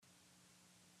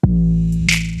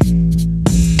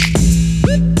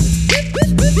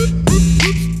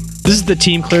the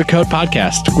Team Clear Coat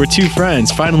podcast. We're two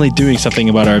friends finally doing something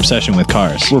about our obsession with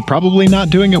cars. We're probably not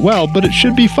doing it well, but it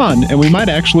should be fun, and we might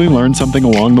actually learn something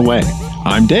along the way.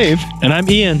 I'm Dave. And I'm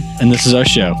Ian, and this is our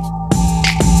show.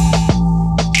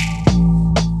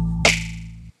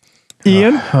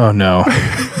 Ian? Oh no.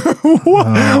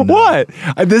 What?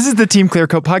 This is the Team Clear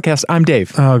Coat podcast. I'm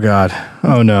Dave. Oh God.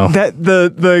 Oh no.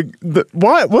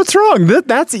 What? What's wrong?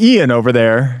 That's Ian over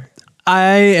there. I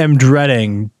am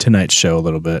dreading tonight's show a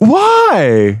little bit.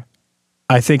 Why?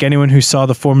 I think anyone who saw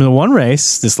the Formula One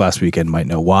race this last weekend might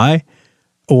know why,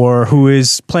 or who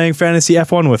is playing fantasy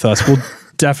F1 with us will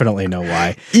definitely know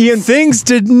why. Ian, Things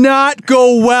did not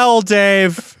go well,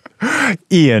 Dave.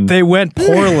 Ian. They went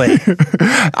poorly.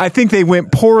 I think they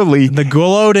went poorly. The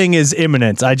gloating is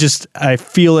imminent. I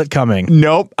feel it coming.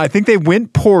 Nope. I think they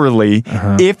went poorly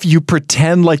if you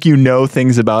pretend like you know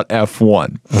things about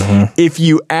F1. If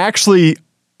you actually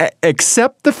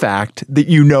accept the fact that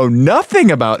you know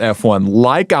nothing about F1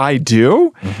 like I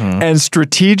do and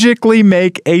strategically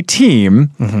make a team,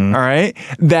 all right,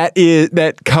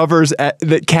 that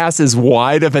casts as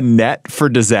wide of a net for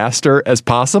disaster as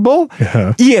possible.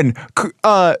 Ian,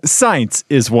 Sainz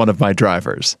is one of my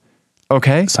drivers.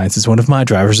 Okay? Sainz is one of my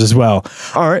drivers as well.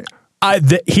 All right.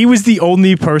 He was the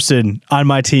only person on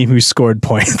my team who scored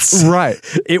points. Right.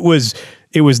 It was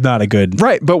not a good...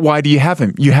 Right, but why do you have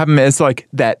him? You have him as like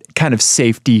that kind of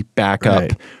safety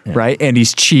backup, right? And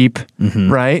he's cheap,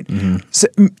 right? So,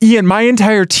 Ian, my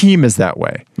entire team is that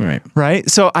way. Right?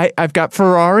 So I've got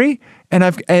Ferrari,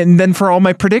 and then for all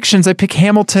my predictions, I pick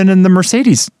Hamilton and the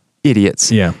Mercedes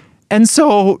idiots. Yeah. And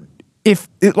so if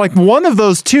like one of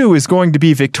those two is going to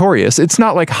be victorious, it's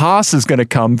not like Haas is going to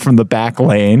come from the back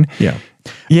lane. Yeah.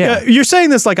 You're saying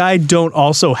this like I don't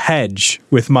also hedge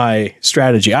with my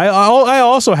strategy. I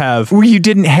also have... Well, you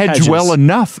didn't hedge hedges. well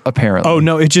enough, apparently. Oh,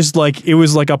 no. It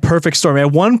was like a perfect storm.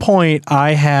 At one point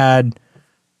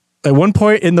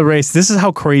in the race, this is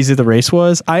how crazy the race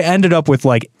was. I ended up with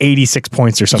like 86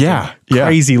 points or something. Yeah.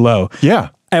 Crazy low. Yeah.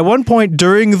 At one point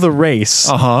during the race,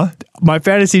 my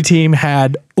fantasy team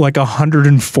had like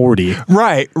 140.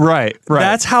 Right.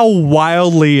 That's how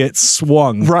wildly it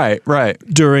swung. Right.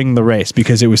 During the race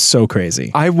because it was so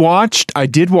crazy. I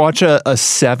did watch a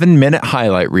 7-minute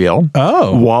highlight reel.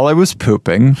 Oh. While I was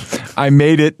pooping. I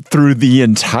made it through the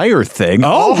entire thing.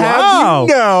 Oh, I'll have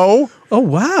you know. Oh,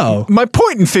 wow. My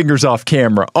pointing fingers off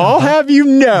camera. I'll have you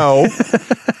know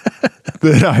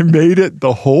that I made it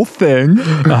the whole thing.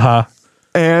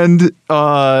 And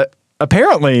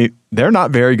apparently, they're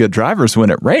not very good drivers when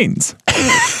it rains.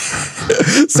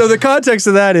 So the context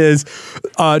of that is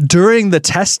during the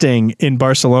testing in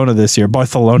Barcelona this year,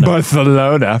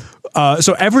 Barcelona.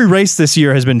 So every race this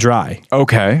year has been dry.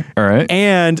 Okay. All right.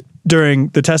 And during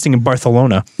the testing in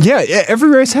Barcelona. Yeah,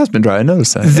 every race has been dry. I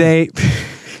noticed that.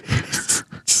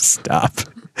 Stop.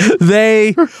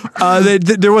 There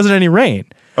wasn't any rain.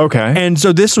 Okay. And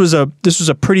so this was a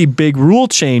pretty big rule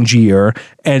change year,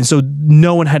 and so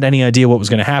no one had any idea what was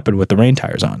going to happen with the rain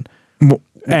tires on.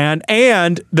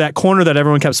 And that corner that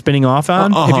everyone kept spinning off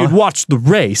on, if you'd watched the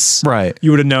race,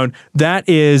 you would have known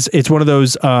it's one of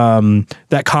those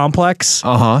that complex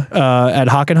at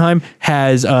Hockenheim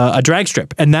has a drag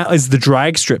strip, and that is the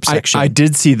drag strip section. I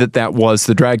did see that was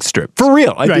the drag strip. For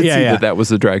real. I did see that was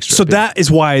the drag strip. So that is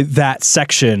why that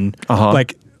section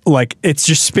like it's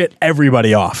just spit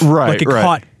everybody off. Right. Like it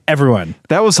caught everyone.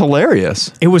 That was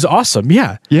hilarious. It was awesome.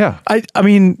 Yeah. Yeah. I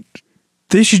mean,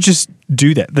 they should just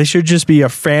do that. They should just be a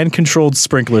fan-controlled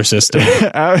sprinkler system.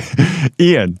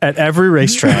 Ian, at every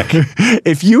racetrack.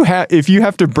 If you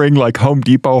have to bring like Home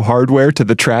Depot hardware to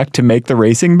the track to make the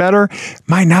racing better,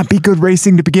 might not be good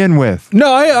racing to begin with.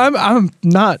 No, I'm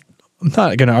not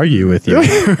going to argue with you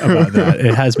about that.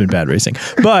 It has been bad racing.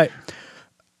 But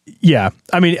yeah,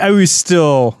 I mean, it was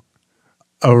still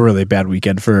a really bad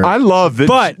weekend for... I love that.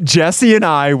 But Jesse and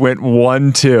I went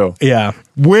 1-2. Yeah.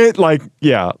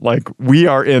 Like we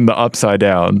are in the upside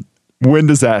down. When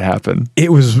does that happen?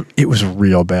 It was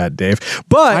real bad, Dave.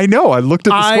 But I know. I looked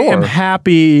at the score. I am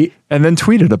happy... And then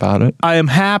tweeted about it. I am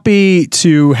happy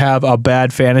to have a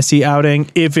bad fantasy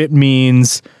outing if it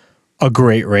means a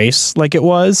great race like it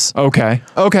was. Okay.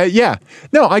 Yeah.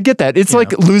 No, I get that. It's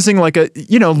like losing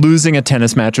losing a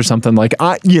tennis match or something. Like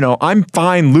I'm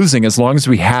fine losing as long as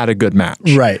we had a good match.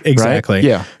 Right. Exactly.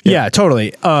 Right? Yeah,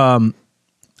 totally. I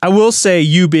will say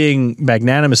you being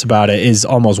magnanimous about it is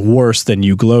almost worse than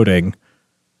you gloating.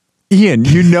 Ian,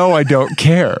 I don't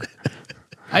care.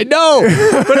 I know,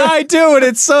 but I do, and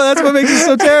that's what makes it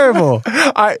so terrible.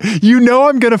 I'm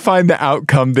going to find the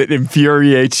outcome that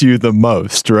infuriates you the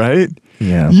most, right?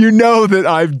 Yeah. you know that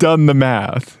I've done the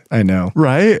math, I know.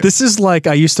 right? This is like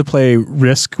I used to play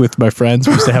Risk with my friends.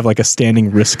 We used to have like a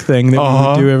standing Risk thing that we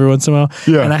would do every once in a while.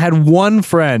 Yeah. And I had one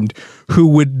friend who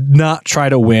would not try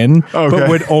to win, but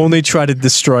would only try to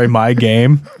destroy my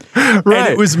game. Right. And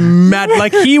it was mad.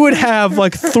 Like he would have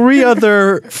like 3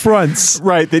 other fronts.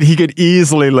 Right, that he could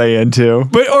easily lay into.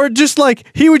 But or just like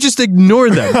he would just ignore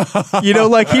them,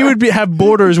 like he would have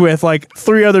borders with like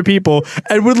 3 other people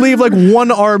and would leave like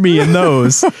one army in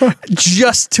those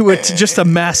just to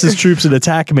mass his troops and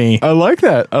attack me. I like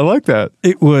that.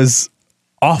 It was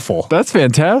awful. That's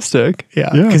fantastic. Yeah,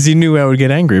 because he knew I would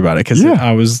get angry about it because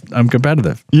I'm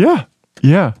competitive. Yeah.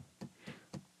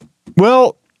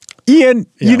 Well, Ian,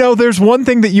 there's one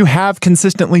thing that you have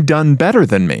consistently done better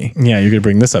than me. Yeah, you're gonna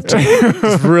bring this up too.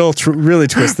 It's really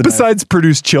twisted. Besides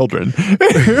produce children.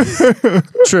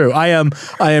 True, I am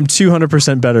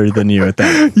 200% better than you at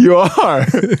that. You are.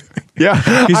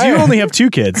 Yeah. Because you only have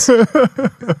 2 kids.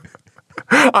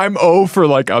 I'm 0 for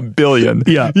like a billion.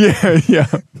 Yeah.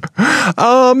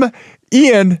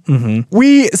 Ian,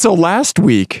 so last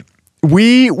week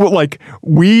we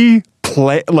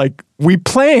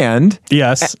planned.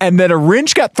 Yes. And then a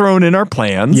wrench got thrown in our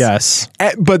plans. Yes.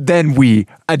 But then we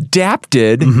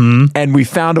adapted and we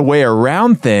found a way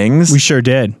around things. We sure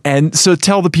did. And so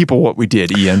tell the people what we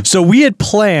did, Ian. So we had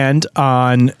planned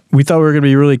we thought we were going to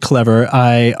be really clever.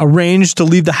 I arranged to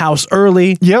leave the house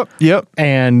early. Yep.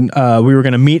 And we were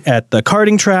going to meet at the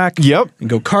karting track. Yep. And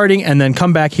go karting and then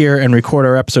come back here and record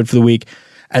our episode for the week.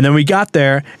 And then we got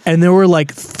there and there were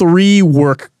like 3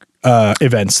 work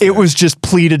events there. It was just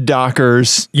pleated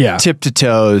Dockers, tip to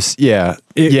toes.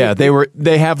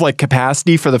 They have like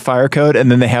capacity for the fire code,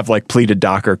 and then they have like pleated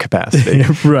Docker capacity.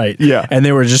 Right. Yeah. And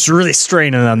they were just really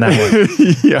straining on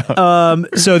that one.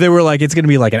 So they were like, it's going to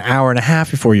be like an hour and a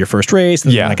half before your first race,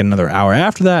 and then like another hour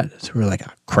after that. So we were like,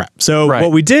 oh, crap. So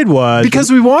what we did was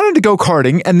because we wanted to go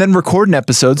karting and then record an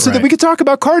episode so that we could talk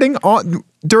about karting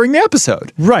during the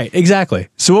episode. Right, exactly.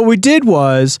 So what we did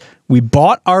was we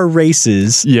bought our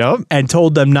races and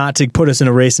told them not to put us in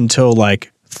a race until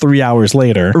like 3 hours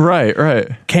later. Right.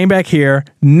 Came back here,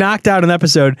 knocked out an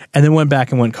episode, and then went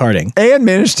back and went karting. And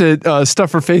managed to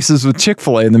stuff our faces with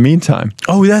Chick-fil-A in the meantime.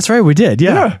 Oh, that's right. We did.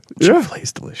 Yeah. Chick-fil-A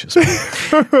is delicious.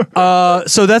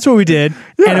 So that's what we did.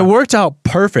 Yeah. And it worked out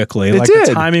perfectly.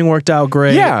 The timing worked out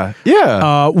great.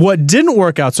 Yeah. What didn't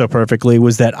work out so perfectly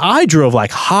was that I drove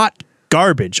like hot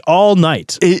garbage all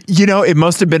night. It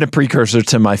must have been a precursor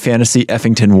to my Fantasy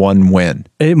Effington 1 win.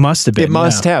 It must have been. It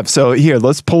must have. So here,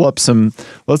 let's pull up some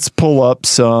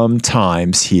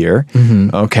times here.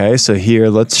 Okay, so here,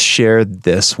 let's share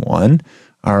this one.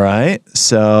 All right.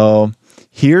 So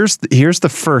here's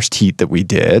the first heat that we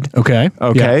did. Okay.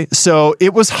 Yeah. So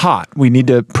it was hot. We need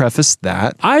to preface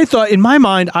that. In my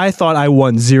mind, I thought I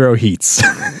won 0 heats.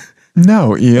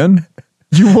 No, Ian.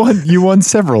 You won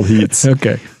several heats.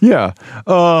 Okay. Yeah.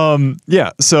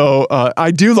 So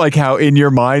I do like how in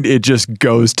your mind it just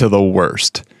goes to the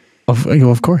worst.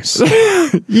 Of course.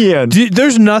 Yeah.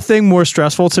 There's nothing more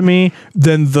stressful to me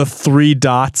than the 3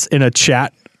 dots in a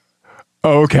chat.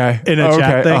 Okay. In a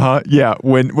chat thing. Yeah.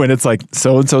 When it's like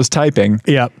so and so's typing.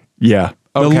 Yep. Yeah.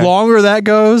 Okay. The longer that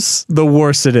goes, the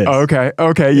worse it is. Okay.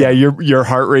 Yeah. Your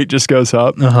heart rate just goes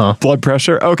up. Blood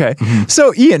pressure. Okay.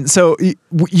 So Ian,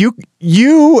 you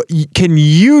can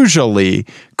usually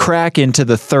crack into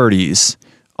the 30s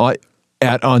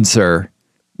at Unser.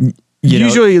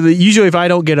 Usually if I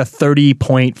don't get a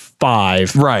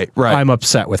 30.5, right, I'm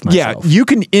upset with myself. Yeah,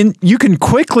 you can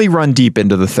quickly run deep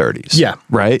into the 30s. Yeah,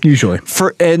 right. Usually,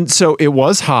 and so it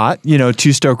was hot.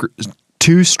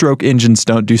 2-stroke engines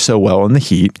don't do so well in the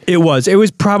heat. It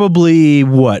was probably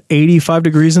 85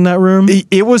 degrees in that room.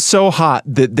 It was so hot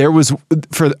that there was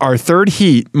for our third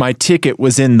heat. My ticket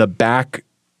was in the back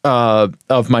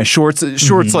of my shorts.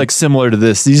 Shorts like similar to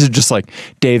this. These are just like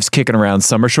Dave's kicking around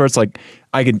summer shorts. Like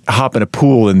I could hop in a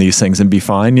pool in these things and be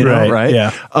fine, right?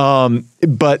 Yeah.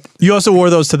 But you also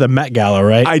wore those to the Met Gala,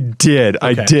 right? I did.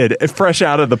 Okay. I did. Fresh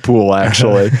out of the pool,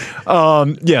 actually.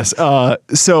 Yes.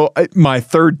 So my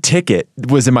third ticket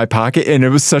was in my pocket, and it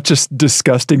was such a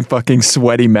disgusting, fucking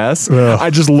sweaty mess. Ugh.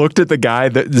 I just looked at the guy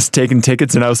that was taking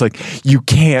tickets, and I was like, "You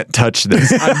can't touch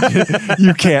this.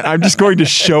 You can't. I'm just going to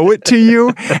show it to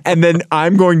you, and then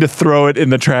I'm going to throw it in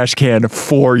the trash can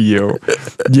for you."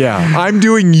 Yeah, I'm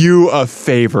doing you a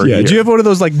favor. Yeah. Here. Do you have one of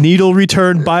those like needle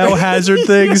return biohazard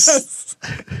things? Yes.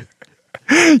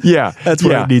 Yeah, that's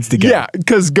where it needs to get. Yeah,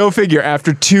 because go figure.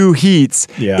 After 2 heats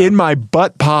in my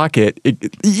butt pocket,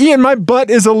 Ian, my butt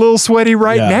is a little sweaty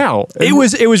right now. It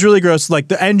was really gross. Like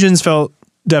the engines felt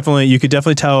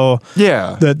definitely tell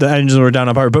Yeah. that the engines were down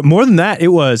on power. But more than that, it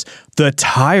was the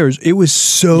tires. It was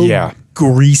so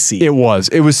greasy. It was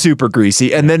super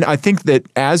greasy. And then I think that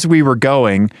as we were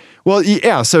going, well,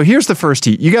 yeah, so here's the first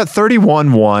heat. You got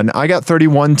 31-1. I got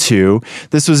 31-2.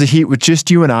 This was a heat with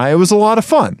just you and I. It was a lot of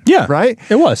fun. Yeah. Right?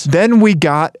 It was. Then we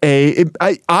got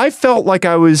I felt like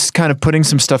I was kind of putting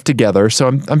some stuff together. So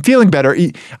I'm feeling better.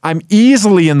 I'm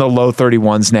easily in the low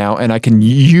 31s now, and I can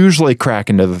usually crack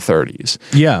into the 30s.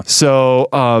 Yeah. So,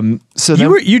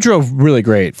 you drove really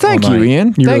great. Thank all you, night.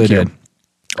 Ian. You Thank really you. did.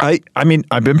 I mean,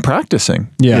 I've been practicing,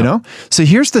 you know? So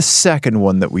here's the second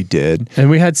one that we did. And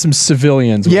we had some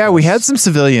civilians. Yeah, we had some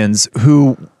civilians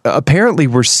who apparently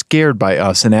were scared by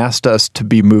us and asked us to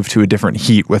be moved to a different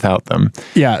heat without them.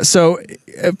 Yeah. So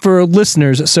for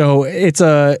listeners,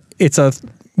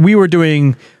 we were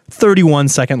doing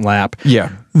 31-second lap.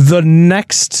 Yeah. The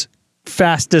next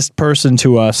fastest person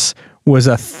to us was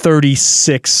a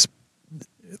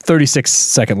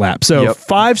 36-second lap. So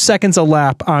 5 seconds a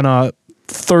lap on a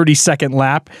 30-second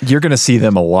lap. You're going to see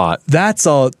them a lot. That's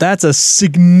a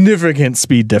significant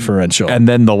speed differential. And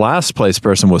then the last place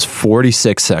person was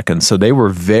 46 seconds, so they were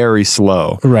very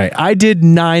slow. Right. I did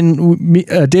 9.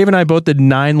 Dave and I both did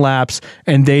 9 laps,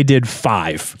 and they did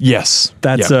 5. Yes.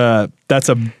 That's a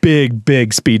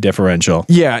big speed differential.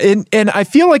 Yeah, and I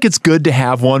feel like it's good to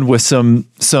have one with some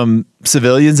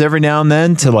civilians every now and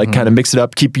then to like kind of mix it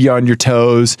up, keep you on your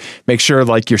toes, make sure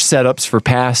like your setups for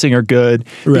passing are good.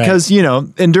 Right. Because, you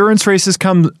know, endurance races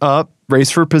come up, race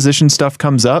for position stuff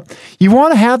comes up. You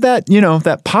want to have that, you know,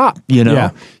 that pop, you know.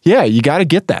 Yeah, you got to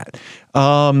get that.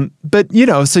 But, you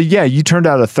know, so yeah, you turned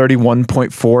out a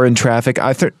 31.4 in traffic.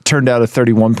 I turned out a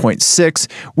 31.6.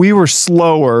 We were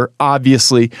slower,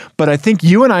 obviously, but I think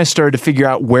you and I started to figure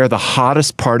out where the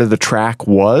hottest part of the track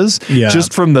was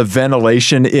just from the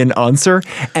ventilation in Unser.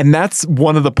 And that's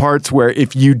one of the parts where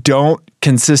if you don't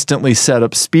consistently set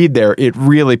up speed there, it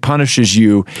really punishes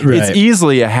you. Right. It's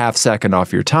easily a half second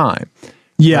off your time.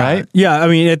 Yeah. Right? Yeah. I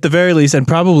mean, at the very least, and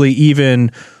probably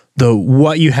even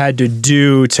what you had to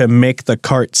do to make the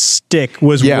cart stick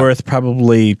was worth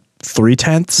probably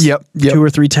 3/10. Yep. 2 or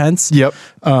 3/10. Yep.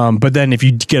 But then if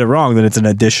you get it wrong, then it's an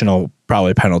additional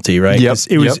probably penalty, right? Yep.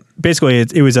 It was basically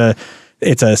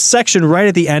it's a section right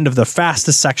at the end of the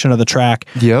fastest section of the track.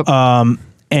 Yep.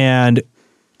 And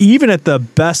even at the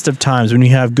best of times when you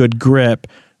have good grip,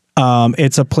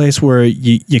 it's a place where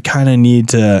you kind of need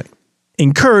to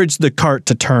encourage the cart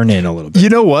to turn in a little bit. You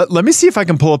know what? Let me see if I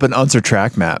can pull up an Unser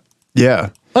track map. Yeah.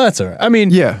 Oh, that's all right. I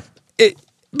mean, it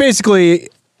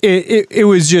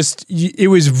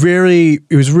was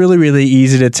really, really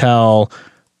easy to tell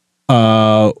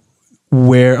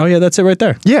where. Oh yeah, that's it right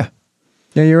there. Yeah.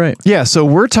 Yeah, you're right. Yeah, so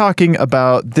we're talking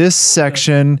about this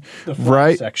section, the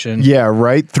right? Section. Yeah,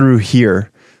 right through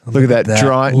here. Look at that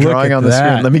drawing on the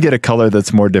screen. Let me get a color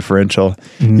that's more differential.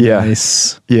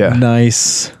 Nice. Yeah.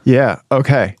 Nice. Yeah.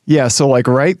 Okay. Yeah. So like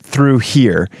right through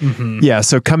here. Mm-hmm. Yeah.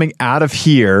 So coming out of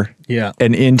here. Yeah.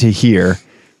 And into here.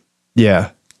 Yeah.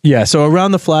 Yeah. So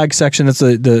around the flag section, that's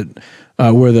the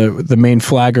where the main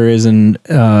flagger is and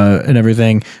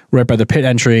everything, right by the pit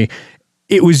entry.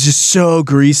 It was just so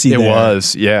greasy. It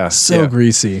was, yeah. So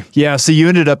greasy. Yeah, so you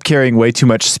ended up carrying way too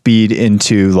much speed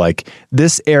into like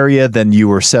this area, then you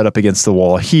were set up against the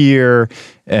wall here.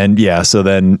 And so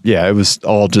then, it was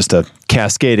all just a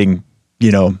cascading,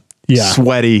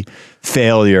 sweaty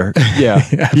failure. Yeah.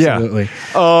 Absolutely.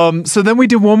 So then we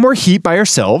did one more heat by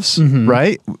ourselves,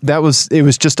 right? It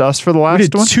was just us for the last we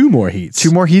did one? 2 more heats.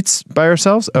 2 more heats by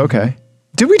ourselves? Okay.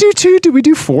 Did we do 2? Did we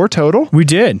do 4 total? We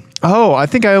did. Oh, I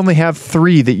think I only have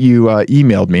 3 that you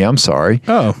emailed me. I'm sorry.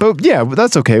 Oh, but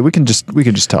that's okay. We can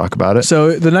just talk about it.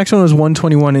 So the next one was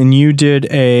 121, and you did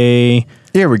a.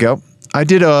 Here we go. I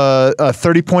did a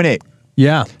 30.8.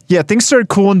 Yeah. Yeah. Things started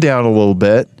cooling down a little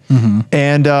bit,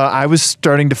 and I was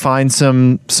starting to find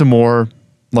some more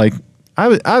like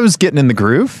I was getting in the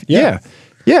groove. Yeah.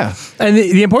 And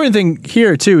the important thing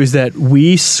here, too, is that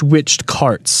we switched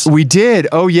carts. We did.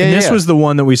 Oh, yeah, and this was the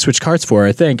one that we switched carts for,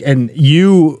 I think. And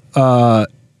you I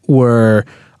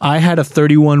had a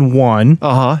 31.1.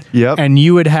 Uh-huh, yep. And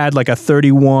you had like a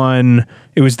 31,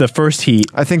 it was the first heat.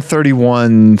 I think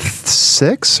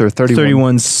 31.6 or 31.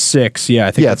 31.6, yeah,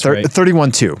 I think that's right.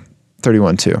 31.2.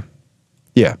 31.2.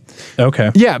 Yeah. Okay.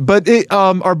 Yeah, but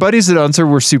our buddies at Unser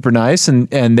were super nice, and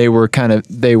they were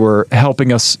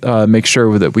helping us make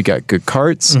sure that we got good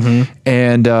carts, and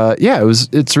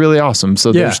it's really awesome.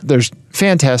 So there's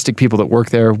fantastic people that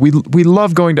work there. We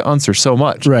love going to Unser so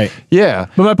much. Right. Yeah.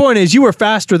 But my point is, you were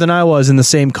faster than I was in the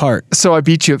same cart. So I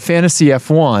beat you at Fantasy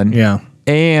F1. Yeah.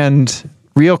 And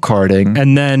Real karting.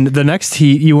 And then the next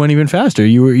heat, you went even faster.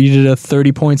 You did a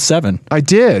 30.7.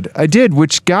 I did,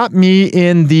 which got me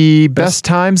in the best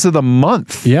times of the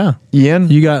month. Yeah. Ian.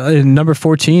 You got number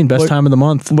 14, best time of the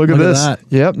month. Look at this. that.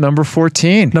 Yep, number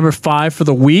 14. Number 5 for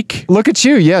the week. Look at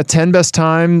you. Yeah, 10 best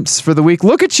times for the week.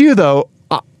 Look at you, though.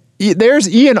 There's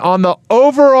Ian on the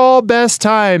overall best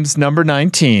times, number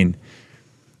 19.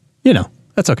 You know,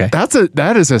 that's okay.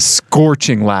 That is a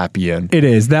scorching lap, Ian. It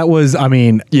is. That was, I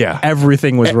mean,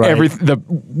 everything was right. The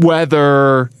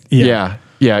weather. Yeah.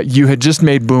 You had just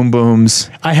made boom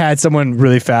booms. I had someone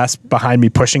really fast behind me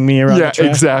pushing me around the track.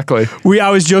 Exactly.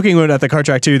 I was joking at the kart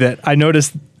track too that I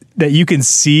noticed that you can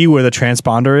see where the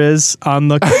transponder is on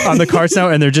the carts now,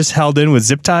 and they're just held in with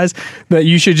zip ties. That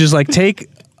you should just like take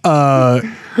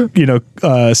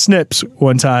snips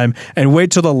one time and wait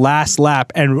till the last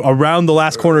lap and around the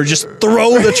last corner just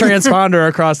throw the transponder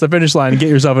across the finish line and get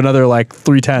yourself another like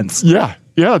 0.3.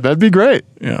 Yeah, that'd be great.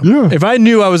 Yeah. If I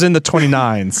knew I was in the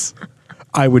 29s,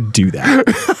 I would do that.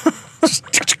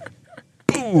 Just,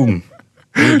 boom.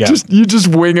 You just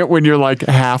wing it when you're like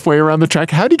halfway around the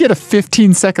track. How do you get a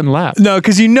 15-second lap? No,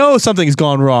 because you know something's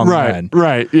gone wrong.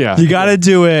 Right. Yeah. You got to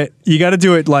do it. You got to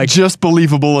do it like just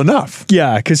believable enough.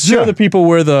 Yeah, because show the people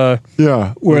where the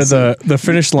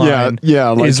finish line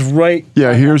is right.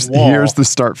 Yeah, here's the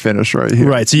start finish right here.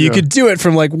 Right, so you could do it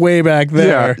from like way back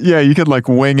there. Yeah, you could like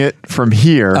wing it from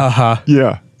here.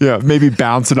 Yeah, maybe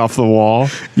bounce it off the wall.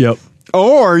 Yep.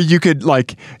 Or you could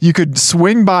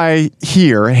swing by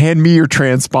here, hand me your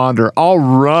transponder, I'll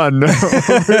run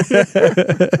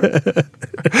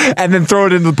and then throw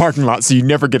it into the parking lot so you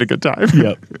never get a good time.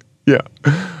 Yep. Yeah.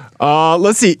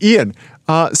 Let's see, Ian.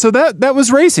 So that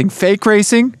was racing, fake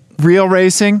racing, real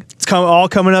racing. It's all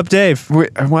coming up, Dave.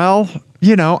 Well,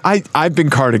 you know, I've been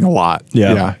karting a lot.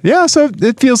 Yeah. So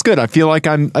it feels good. I feel like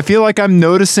I'm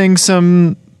noticing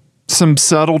some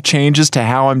subtle changes to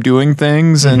how I'm doing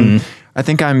things, and I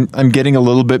think I'm getting a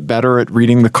little bit better at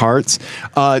reading the carts.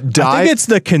 I think it's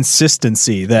the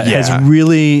consistency that has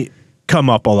really come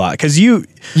up a lot, because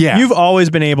you've always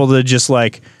been able to just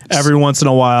like every once in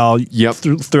a while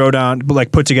throw down,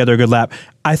 like put together a good lap.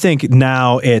 I think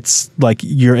now it's like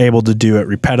you're able to do it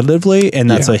repetitively, and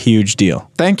that's a huge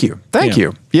deal. Thank you.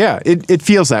 Yeah, it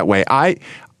feels that way.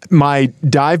 My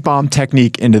dive bomb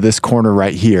technique into this corner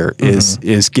right here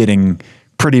is getting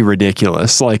pretty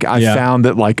ridiculous. Like I found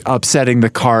that like upsetting the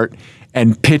cart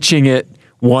and pitching it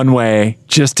one way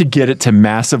just to get it to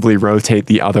massively rotate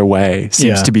the other way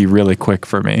seems to be really quick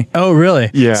for me. Oh, really?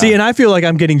 Yeah. See, and I feel like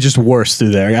I'm getting just worse through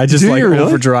there. I just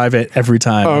overdrive it every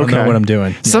time. I don't know what I'm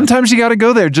doing. Sometimes you got to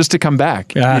go there just to come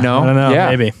back. Yeah, you know? I don't know. Yeah.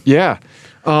 Maybe. Yeah.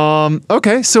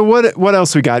 Okay. So what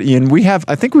else we got, Ian?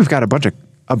 I think we've got a bunch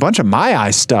of My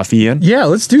Eye stuff, Ian. Yeah,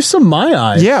 let's do some My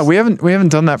Eyes. Yeah, we haven't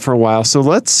done that for a while. So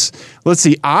let's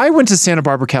see. I went to Santa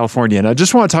Barbara, California, and I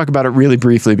just want to talk about it really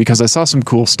briefly because I saw some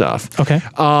cool stuff. Okay.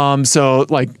 So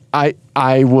like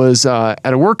I was at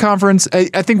a work conference.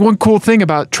 I think one cool thing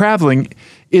about traveling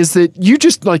is that you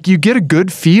just like you get a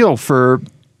good feel for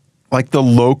like the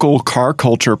local car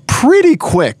culture pretty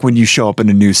quick when you show up in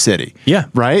a new city. Yeah.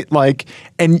 Right? Like,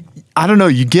 and I don't know,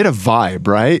 you get a vibe,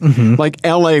 right? Like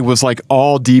LA was like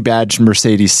all debadged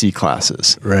Mercedes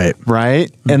C-classes. Right.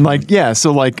 Right? And like, yeah,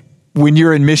 so like when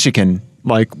you're in Michigan,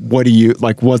 like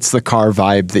what's the car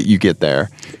vibe that you get there?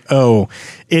 Oh,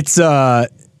 it's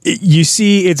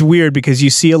it's weird because you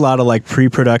see a lot of like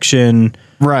pre-production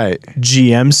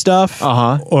GM stuff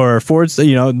or Ford's,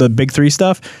 the big three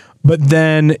stuff. But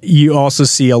then you also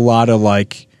see a lot of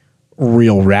like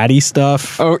real ratty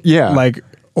stuff. Oh, yeah. Like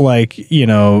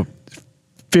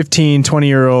 15,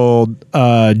 20-year-old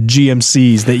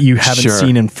GMCs that you haven't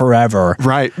seen in forever.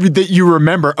 Right. That you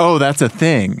remember, oh, that's a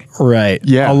thing. Right.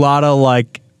 Yeah. A lot of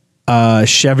like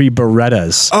Chevy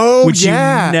Berettas. Oh, which you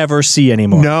never see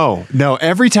anymore. No.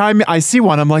 Every time I see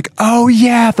one, I'm like, oh,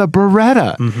 yeah, the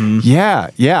Beretta. Yeah.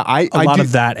 A lot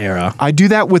of that era. I do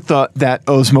that with that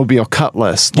Oldsmobile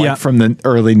Cutlass, like from the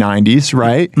early 90s,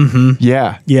 right?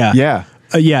 Yeah.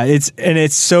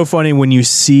 It's so funny when you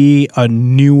see a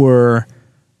newer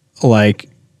like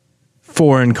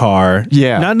foreign car.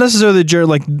 Yeah. Not necessarily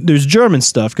like there's German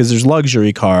stuff because there's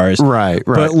luxury cars. Right.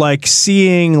 But like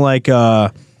seeing like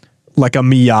a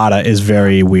Miata is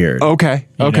very weird. Okay.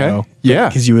 Yeah.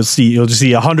 Because you'll just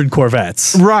see 100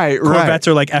 Corvettes. Right. Corvettes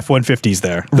are like F-150s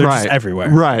there. They're just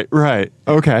everywhere. Right.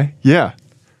 Okay. Yeah.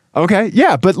 Okay.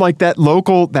 Yeah. But like that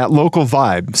local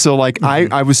vibe. So like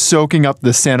I was soaking up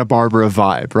the Santa Barbara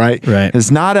vibe, right? Right. It's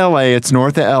not LA. It's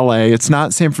north of LA. It's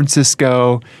not San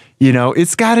Francisco.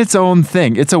 It's got its own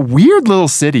thing. It's a weird little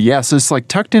city. Yeah. So it's like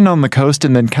tucked in on the coast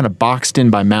and then kind of boxed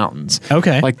in by mountains.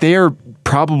 Okay. Like they are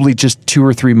probably just 2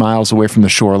 or 3 miles away from the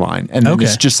shoreline, and then Okay.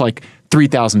 it's just like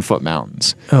 3,000-foot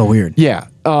mountains. Oh, weird. Yeah.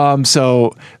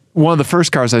 So one of the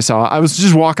first cars I saw, I was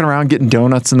just walking around getting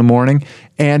donuts in the morning,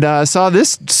 and saw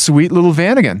this sweet little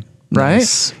Vanagon. Right.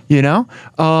 Nice. You know?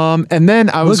 And then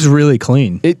I was Looks really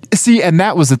clean. and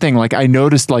that was the thing. Like I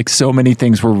noticed like so many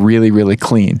things were really, really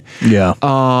clean. Yeah.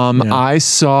 I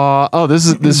saw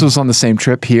this was on the same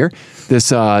trip here.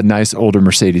 This nice older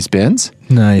Mercedes Benz.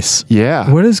 Nice. Yeah.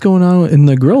 What is going on in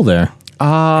the grill there?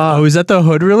 Is that the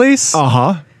hood release?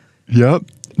 Uh-huh. Yep.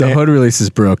 The hood release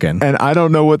is broken. And I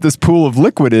don't know what this pool of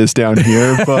liquid is down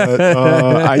here, but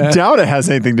I doubt it has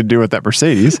anything to do with that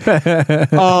Mercedes.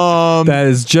 That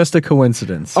is just a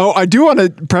coincidence. Oh, I do want to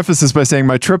preface this by saying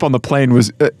my trip on the plane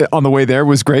was on the way there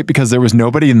was great because there was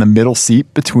nobody in the middle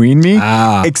seat between me,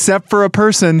 except for a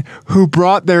person who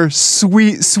brought their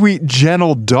sweet, sweet,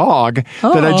 gentle dog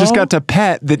that I just got to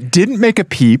pet that didn't make a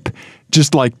peep.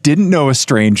 Just like didn't know a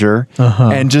stranger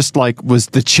and just like was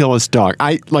the chillest dog.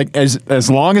 I like as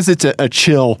long as it's a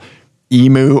chill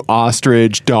emu,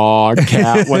 ostrich, dog,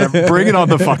 cat, whatever, bring it on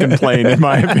the fucking plane, in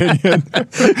my opinion.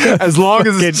 As long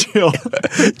as it's chill.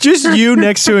 Just you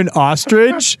next to an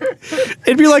ostrich,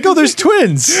 it'd be like, oh, there's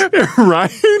twins.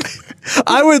 Right?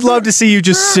 I would love to see you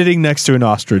just sitting next to an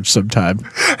ostrich sometime.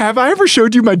 Have I ever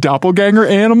showed you my doppelganger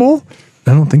animal?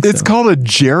 I don't think It's called a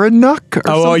Gerenuk. Or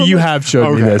well, something you like- have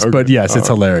showed me this, but yes, it's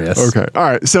hilarious. Okay. All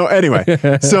right. So anyway,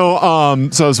 so I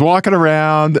was walking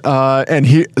around and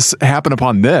he happened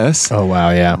upon this. Oh,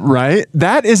 wow. Yeah. Right?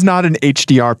 That is not an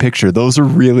HDR picture. Those are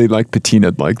really like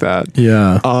patinaed like that.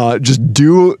 Yeah. Just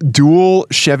dual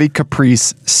Chevy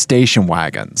Caprice station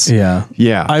wagons. Yeah.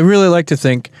 Yeah. I really like to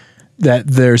think that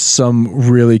there's some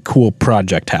really cool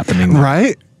project happening.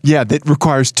 Right? Yeah, that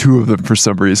requires 2 of them for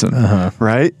some reason.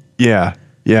 Right? Yeah.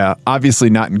 Yeah.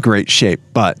 Obviously not in great shape,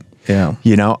 but Yeah.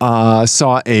 you know,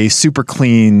 saw a super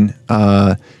clean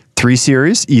 3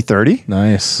 Series E30.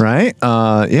 Nice. Right?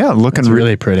 Yeah, looking It's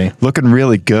really pretty. looking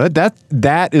really good.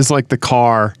 That is like the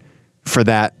car for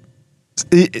that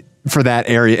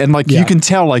area. And like you can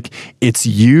tell like it's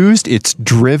used, it's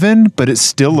driven, but it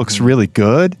still looks really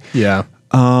good. Yeah.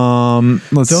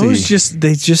 Let's Those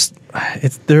see.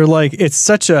 they're like, it's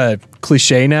such a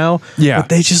cliche now. Yeah. But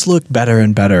they just look better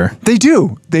and better. They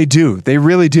do. They do. They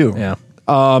really do. Yeah.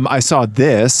 I saw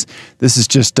this. This is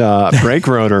just a brake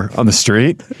rotor on the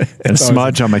street and a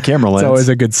smudge on my camera lens. It's always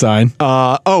a good sign.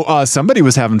 Somebody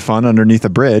was having fun underneath a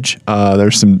bridge.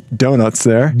 There's some donuts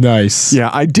there. Nice. Yeah,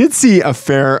 I did see a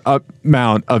fair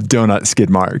amount of donut skid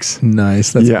marks.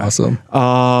 Nice. That's Yeah. awesome.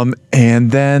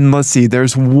 And then let's see.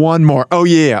 There's one more. Oh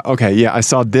yeah. Okay. Yeah, I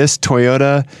saw this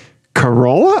Toyota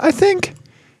Corolla, I think.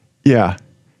 Yeah,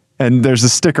 and there's a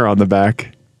sticker on the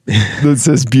back that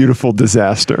says "Beautiful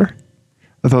Disaster."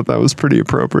 I thought that was pretty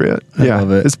appropriate. I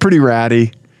love it. It's pretty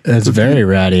ratty. It's very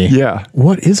ratty. Yeah.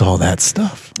 What is all that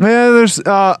stuff? Yeah. There's.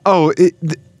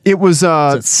 It was.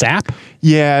 Is it sap?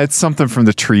 Yeah. It's something from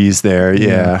the trees there.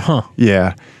 Yeah. Huh.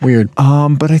 Yeah. Weird.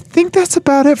 But I think that's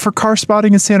about it for car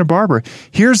spotting in Santa Barbara.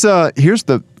 Here's the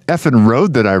effing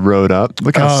road that I rode up.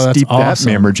 Look how Oh, that's steep awesome.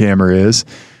 that mammer jammer is.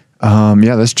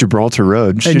 Yeah, that's Gibraltar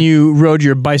Road. And you rode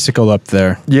your bicycle up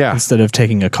there. Yeah. Instead of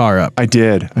taking a car up. I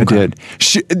did.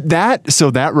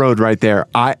 That road right there,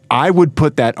 I would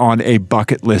put that on a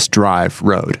bucket list drive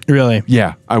road. Really?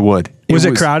 Yeah, I would. Was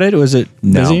it crowded? Was it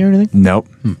No. busy or anything? Nope.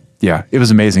 Yeah, it was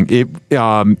amazing. It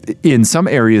in some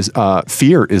areas,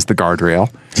 fear is the guardrail.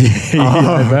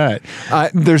 I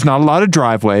bet. There's not a lot of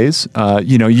driveways. You kind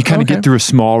of Okay. Mm-hmm. get through a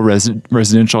small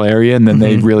residential area, and then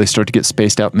they really start to get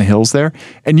spaced out in the hills there.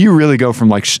 And you really go from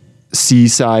like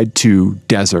seaside to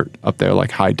desert up there,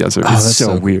 like high desert. Oh, It's that's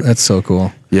so weird. That's so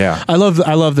cool. Yeah. I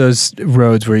love those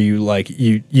roads where you like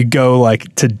you go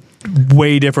like to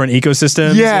way different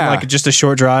ecosystems. Yeah. In like just a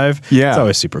short drive. Yeah. It's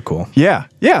always super cool. Yeah.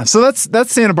 Yeah. So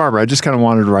that's Santa Barbara. I just kind of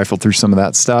wanted to rifle through some of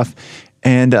that stuff.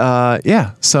 And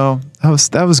yeah, so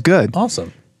that was good.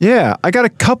 Awesome. Yeah. I got a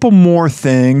couple more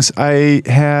things. I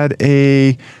had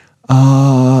a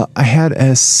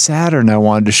Saturn I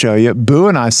wanted to show you. Boo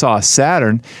and I saw a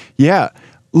Saturn. Yeah.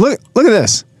 Look at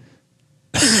this.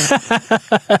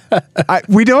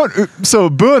 So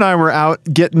Boo and I were out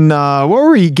getting what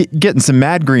were we getting some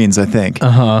Mad Greens, I think,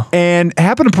 and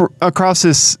happened across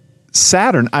this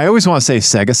Saturn. I always want to say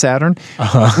Sega Saturn.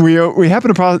 We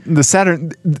happened across the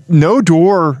Saturn, no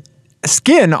door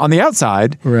skin on the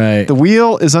outside. Right. The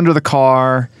wheel is under the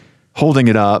car, holding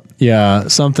it up. Yeah.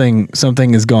 Something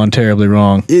has gone terribly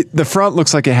wrong. The front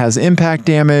looks like it has impact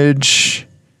damage.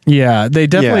 Yeah. They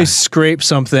definitely Yeah. scraped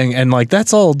something, and like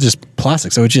that's all just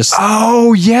plastic. So it just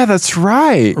Oh yeah, that's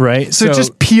right. Right, So it so-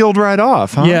 just peeled right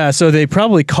off. Huh? yeah. So they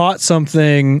probably caught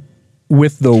something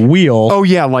with the wheel. Oh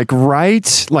yeah, like right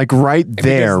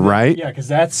there, right? Yeah, because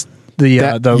that's the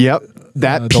that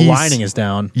the piece, lining is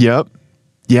down. Yep.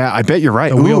 Yeah, I bet you're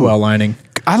right. The wheel well lining.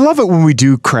 I love it when we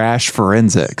do crash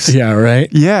forensics. Yeah, right.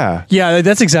 Yeah. Yeah,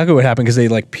 that's exactly what happened because they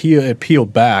like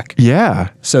peeled back. Yeah.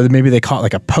 So maybe they caught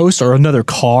like a post or another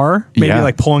car, maybe Yeah.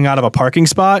 like pulling out of a parking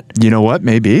spot. You know what?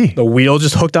 Maybe. The wheel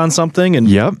just hooked on something and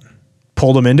Yep.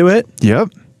 pulled them into it. Yep.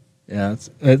 Yeah,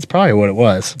 it's probably what it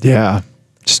was. Yeah.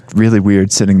 Just really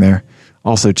weird sitting there.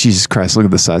 Also, Jesus Christ, look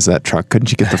at the size of that truck.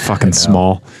 Couldn't you get the fucking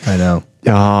small? I know.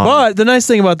 But the nice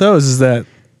thing about those is that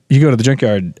you go to the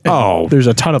junkyard. And there's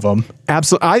a ton of them.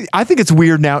 Absolutely. I think it's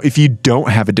weird now if you don't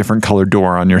have a different color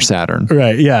door on your Saturn.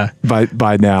 Right. Yeah.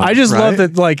 By now. I just love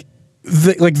that. Like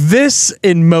this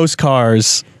in most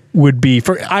cars would be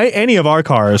for any of our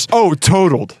cars. Oh,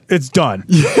 totaled. It's done.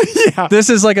 Yeah. This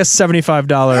is like a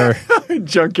 $75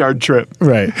 junkyard trip.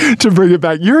 Right. To bring it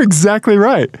back. You're exactly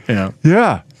right. Yeah.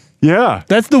 Yeah. Yeah.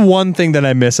 That's the one thing that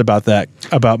I miss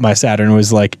about my Saturn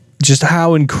was like just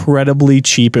how incredibly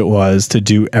cheap it was to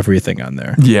do everything on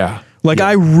there. Yeah. Like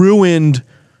I ruined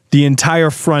the entire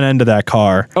front end of that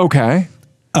car. Okay.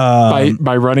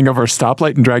 By running over a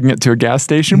stoplight and dragging it to a gas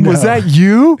station? Was that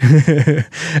you?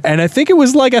 And I think it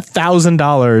was like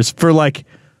 $1,000 for like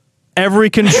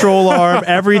every control arm,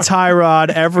 every tie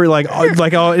rod, every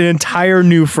an entire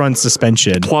new front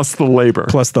suspension. Plus the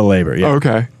labor. Yeah.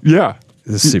 Okay. Yeah.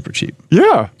 This is super cheap.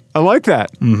 Yeah. I like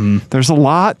that. Mm-hmm. There's a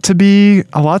lot to be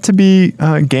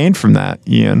gained from that,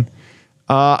 Ian.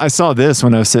 I saw this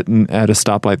when I was sitting at a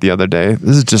stoplight the other day.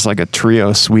 This is just like a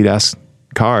trio sweet ass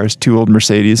cars, 2 old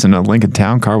Mercedes and a Lincoln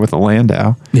Town Car with a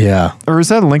Landau. Yeah. Or is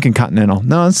that a Lincoln Continental?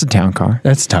 No, it's a town car.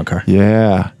 That's a town car.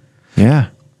 Yeah. Yeah.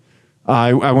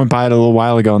 I went by it a little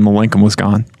while ago and the Lincoln was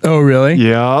gone. Oh, really?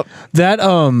 Yep.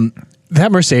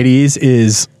 That Mercedes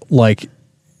is like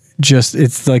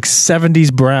it's like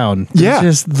 70s brown. Yeah.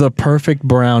 It's just the perfect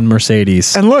brown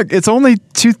Mercedes. And look, it's only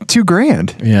two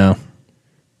grand. Yeah.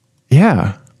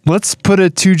 Yeah. Let's put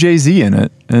a 2JZ in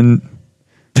it and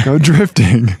go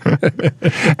drifting.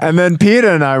 And then Peter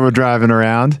and I were driving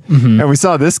around and we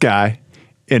saw this guy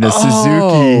in a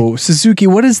Suzuki.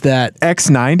 What is that?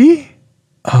 X90?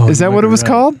 Oh, is that what it was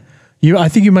called? I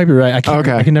think you might be right.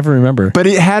 I can never remember. But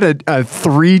it had a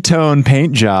 3-tone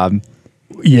paint job.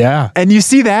 Yeah. And you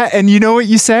see that and you know what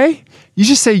you say? You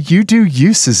just say, you do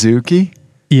you, Suzuki.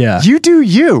 Yeah. You do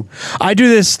you. I do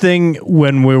this thing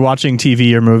when we're watching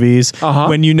TV or movies,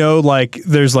 when like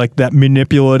there's like that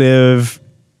manipulative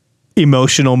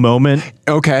emotional moment.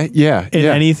 Okay. Yeah. In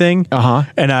anything.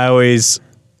 And I always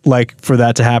like for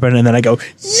that to happen. And then I go,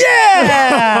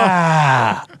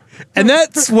 yeah. And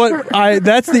that's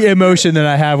that's the emotion that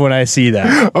I have when I see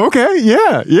that. Okay.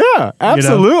 Yeah. Yeah.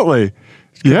 Absolutely.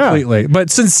 Yeah. Completely. But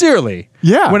sincerely.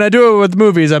 Yeah. When I do it with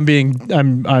movies, I'm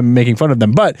making fun of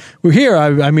them. But here,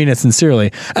 I mean it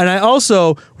sincerely. And I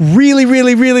also really,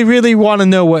 really, really, really want to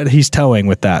know what he's towing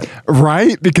with that.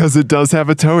 Right? Because it does have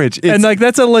a tow hitch. And like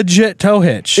that's a legit tow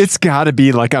hitch. It's got to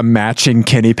be like a matching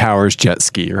Kenny Powers jet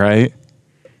ski, right?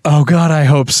 Oh, God, I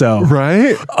hope so.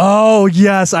 Right? Oh,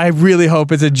 yes. I really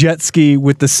hope it's a jet ski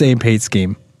with the same paint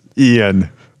scheme.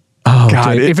 Ian. Oh,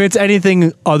 God. If it's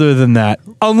anything other than that.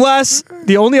 Unless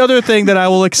the only other thing that I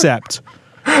will accept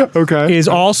is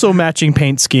also matching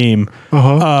paint scheme.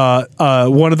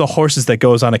 One of the horses that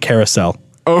goes on a carousel.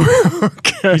 Oh,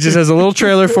 okay. He just has a little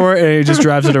trailer for it and he just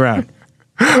drives it around.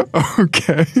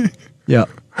 Okay. Yeah.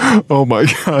 Oh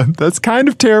my God. That's kind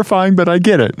of terrifying, but I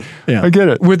get it. Yeah. I get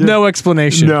it. With no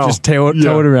explanation. No. Just tow it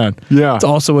around. Yeah. It's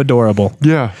also adorable.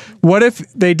 Yeah. What if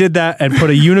they did that and put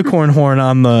a unicorn horn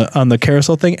on the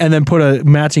carousel thing and then put a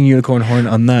matching unicorn horn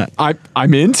on that?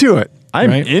 I'm into it.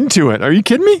 I'm into it. Are you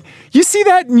kidding me? You see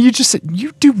that and you just said,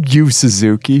 you do you,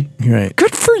 Suzuki. Right.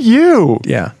 Good for you.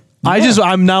 Yeah.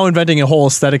 I'm now inventing a whole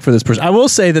aesthetic for this person. I will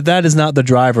say that is not the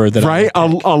driver that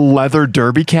a leather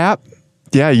derby cap.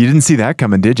 Yeah, you didn't see that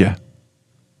coming, did you?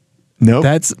 Nope.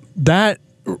 That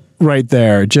right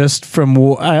there, just from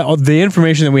the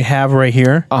information that we have right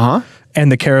here. And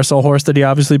the carousel horse that he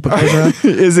obviously put around.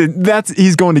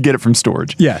 He's going to get it from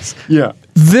storage. Yes. Yeah.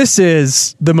 This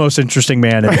is the most interesting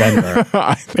man in Denver,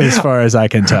 as far as I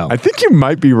can tell. I think you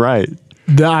might be right.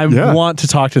 I want to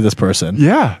talk to this person.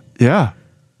 Yeah. Yeah.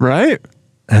 Right?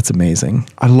 That's amazing.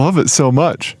 I love it so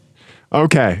much.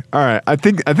 Okay. All right. I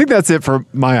think that's it for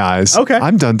my eyes. Okay.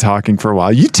 I'm done talking for a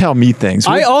while. You tell me things.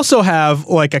 I also have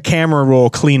like a camera roll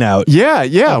clean out. Yeah.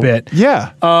 Yeah. A bit.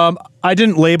 Yeah. I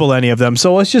didn't label any of them,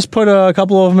 so let's just put a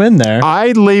couple of them in there.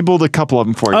 I labeled a couple of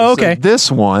them for you. Oh, okay. So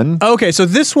this one. Okay. So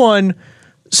this one.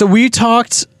 So we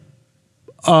talked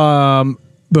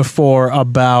before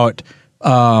about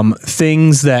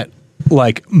things that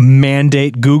like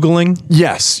mandate Googling.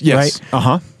 Yes. Right?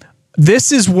 Uh-huh.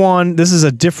 This is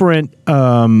a different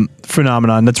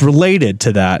phenomenon that's related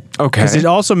to that. Okay. Because it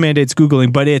also mandates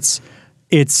Googling, but it's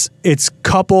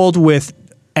coupled with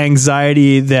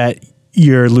anxiety that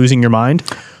you're losing your mind.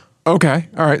 Okay.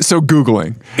 All right. So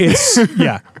Googling. It's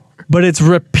but it's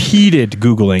repeated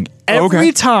Googling.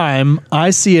 Every time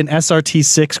I see an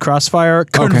SRT6 Crossfire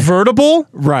convertible,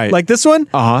 right, like this one,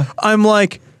 I'm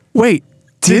like, wait,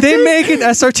 did they make an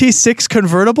SRT6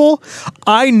 convertible?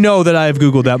 I know that I have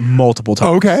Googled that multiple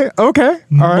times. Okay. All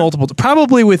right. Multiple,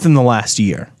 probably within the last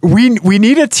year. We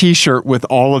need a T-shirt with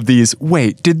all of these.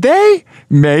 Wait, did they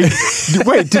make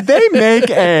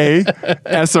a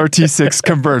SRT6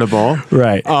 convertible?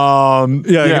 Right.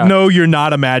 No, you're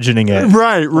not imagining it.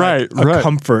 Right.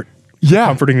 Comfort. Yeah.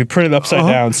 Comforting, print it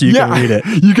upside down so you can read it.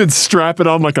 You can strap it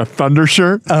on like a Thunder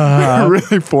shirt.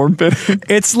 Really form-fitting.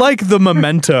 It's like the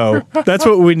Memento. That's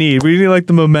what we need. We need like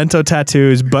the Memento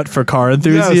tattoos, but for car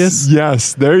enthusiasts.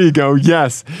 Yes. There you go.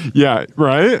 Yes. Yeah.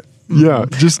 Right? Yeah.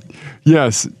 Just,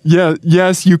 yes. Yeah.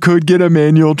 Yes, you could get a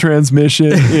manual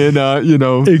transmission in,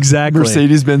 exactly.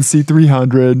 Mercedes-Benz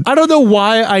C300. I don't know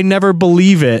why I never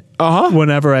believe it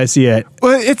whenever I see it.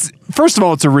 Well, first of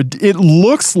all, it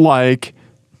looks like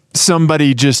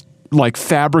somebody just like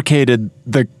fabricated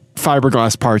the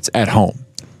fiberglass parts at home,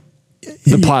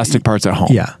 the plastic parts at home.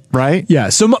 Yeah. Right. Yeah.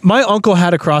 So my uncle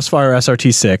had a Crossfire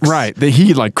SRT6. Right. That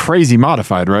he like crazy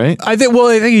modified. Right. I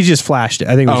think he just flashed it.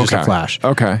 I think it was just a flash.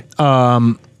 Okay.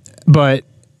 But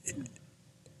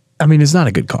I mean, it's not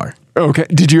a good car. Okay.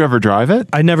 Did you ever drive it?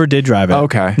 I never did drive it.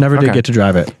 Okay. Never did get to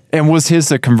drive it. And was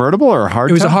his a convertible or a hardtop?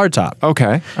 It was a hardtop.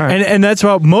 Okay. All right. And that's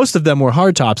why most of them were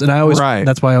hardtops. And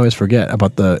that's why I always forget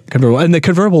about the convertible. And the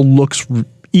convertible looks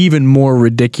even more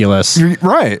ridiculous than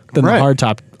the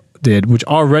hardtop did, which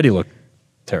already looked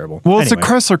terrible. Well, it's a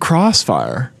Chrysler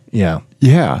Crossfire. Yeah.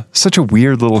 Yeah. Such a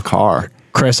weird little car.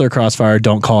 Chrysler Crossfire,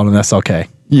 don't call it an SLK.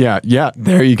 Yeah.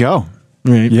 There you go.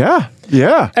 Right. Yeah.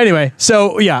 Anyway,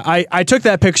 so I took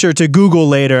that picture to Google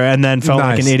later and then felt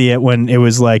like an idiot when it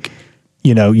was like,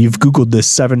 you've Googled this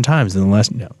 7 times in the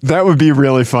last. No. That would be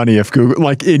really funny if Google,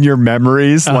 like in your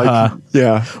memories, Well,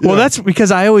 that's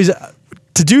because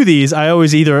to do these, I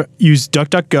always either use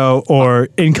DuckDuckGo or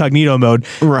incognito mode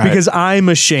because I'm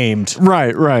ashamed.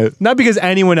 Right. Not because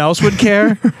anyone else would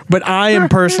care, but I am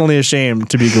personally ashamed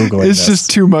to be Googling It's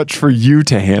just too much for you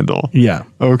to handle. Yeah.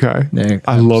 Okay. Yeah,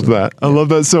 I love that. I love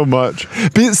that so much.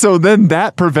 So then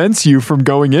that prevents you from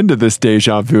going into this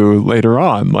deja vu later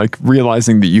on, like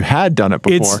realizing that you had done it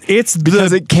before. It's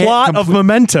the plot of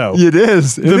Memento. It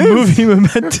is. The movie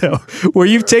Memento, where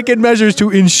you've taken measures to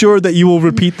ensure that you will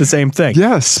repeat the same thing.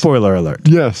 Yes. Spoiler alert.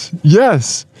 Yes.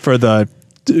 For the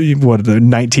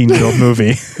 19-year-old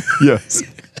movie. Yes.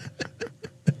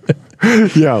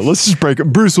 Yeah, let's just break it.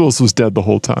 Bruce Willis was dead the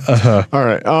whole time. All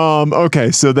right.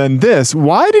 Okay, so then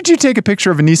why did you take a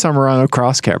picture of a Nissan Murano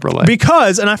Cross Cabriolet?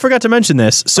 Because, and I forgot to mention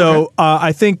this, so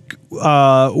I think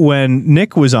when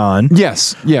Nick was on,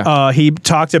 he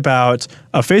talked about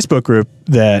a Facebook group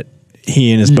that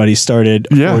he and his buddy started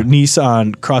for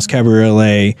Nissan Cross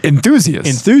Cabriolet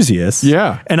enthusiasts.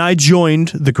 Yeah. And I joined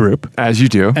the group. As you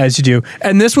do.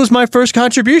 And this was my first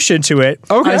contribution to it.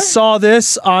 Okay. I saw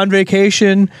this on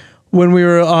vacation when we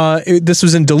were, this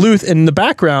was in Duluth. In the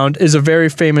background is a very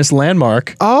famous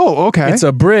landmark. Oh, okay. It's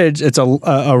a bridge. It's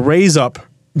a raise up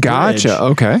bridge. Gotcha.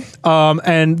 Okay.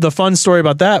 And the fun story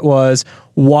about that was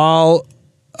while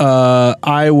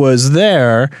I was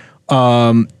there,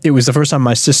 it was the first time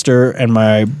my sister and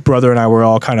my brother and I were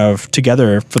all kind of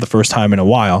together for the first time in a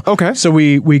while. Okay. So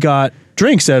we got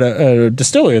drinks at a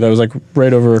distillery that was like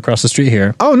right over across the street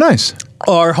here. Oh, nice.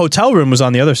 Our hotel room was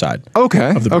on the other side.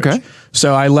 Okay. Of the bridge. Okay.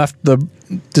 So I left the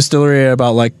distillery at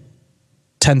about like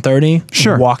 10:30.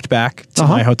 Sure. Walked back to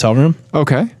my hotel room.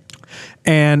 Okay.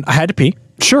 And I had to pee.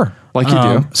 Sure. Like you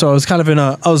do. So I was kind of in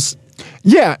a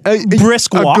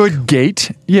brisk a walk. good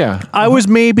gait. Yeah. I was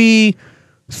maybe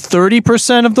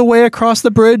 30% of the way across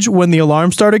the bridge when the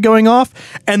alarm started going off,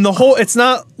 and it's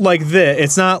not like this.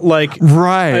 It's not like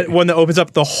when it opens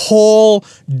up, the whole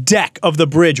deck of the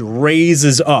bridge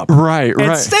raises up. Right.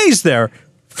 It stays there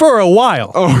for a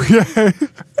while. Oh, yeah.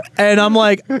 And I'm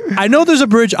like, I know there's a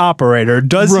bridge operator.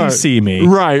 Does he see me?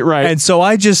 Right. And so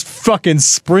I just fucking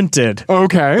sprinted.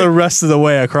 Okay. The rest of the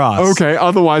way across. Okay.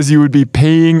 Otherwise, you would be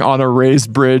peeing on a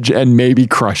raised bridge and maybe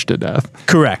crushed to death.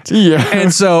 Correct. Yeah.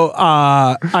 And so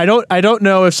I don't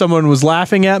know if someone was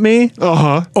laughing at me.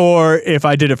 Or if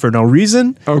I did it for no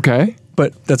reason. Okay.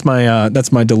 But that's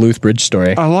my Duluth Bridge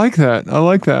story. I like that.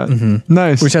 Mm-hmm.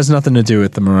 Nice. Which has nothing to do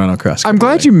with the Murano Cross. I'm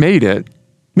glad you made it.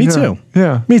 Me too.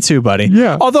 Yeah. Me too, buddy.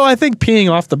 Yeah. Although I think peeing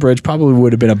off the bridge probably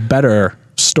would have been a better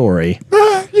story.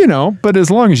 But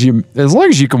as long as you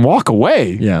can walk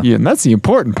away, and that's the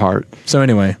important part. So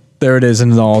anyway, there it is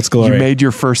in all its glory. You made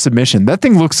your first submission. That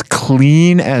thing looks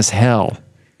clean as hell.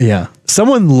 Yeah.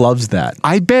 Someone loves that.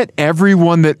 I bet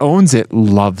everyone that owns it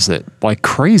loves it like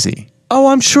crazy. Oh,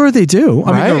 I'm sure they do. I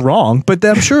mean, Right? they're wrong, but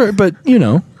I'm sure, but they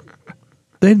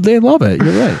love it.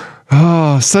 You're right.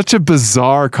 Oh, such a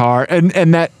bizarre car. And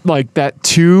that that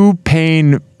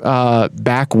 2-pane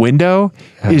back window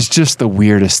is just the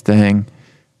weirdest thing.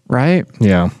 Right?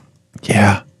 Yeah.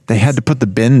 Yeah. They had to put the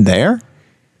bin there?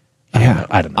 Yeah.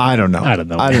 I don't know. I don't know. I don't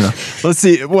know. Let's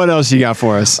see. What else you got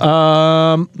for us?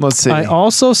 Let's see. I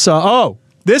also saw,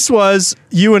 this was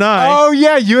you and I. Oh,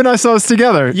 yeah. You and I saw this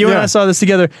together. You and I saw this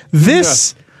together.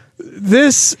 This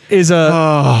is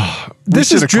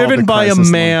this is driven by a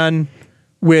man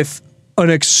with an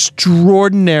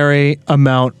extraordinary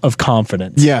amount of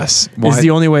confidence. Yes. Is the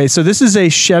only way. So this is a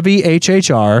Chevy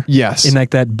HHR. Yes. In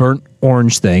like that burnt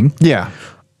orange thing. Yeah.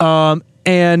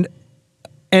 And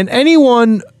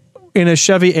anyone in a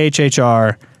Chevy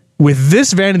HHR with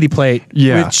this vanity plate,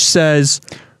 which says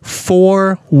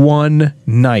 "for one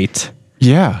night,"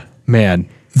 Yeah. man,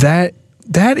 that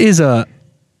is a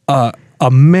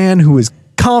man who is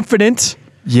confident,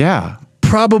 Yeah.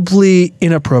 probably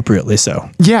inappropriately so.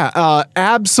 Yeah.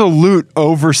 Absolute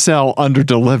oversell,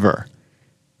 underdeliver.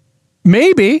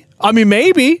 Maybe. I mean,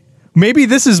 maybe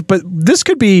but this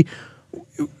could be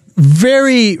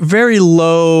very, very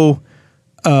low.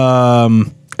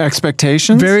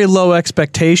 Expectations? Very low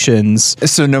expectations.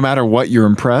 So no matter what, you're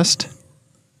impressed?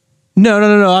 No.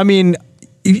 I mean,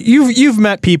 you've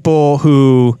met people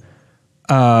who,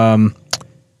 I'm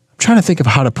trying to think of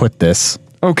how to put this.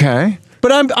 Okay.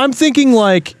 But I'm thinking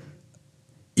like,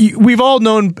 we've all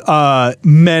known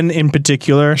men in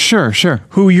particular. Sure.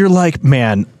 Who you're like,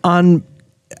 man, on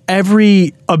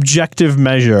every objective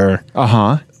measure,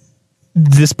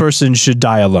 this person should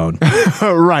die alone.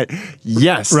 Right.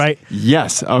 Yes. Right.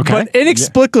 Yes. Okay. But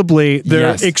inexplicably,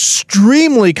 they're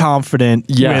extremely confident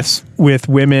with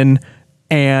women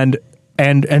and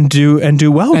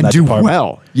do well in that department.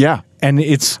 Well. Yeah. And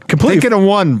it's completely. Thinking of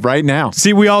one right now.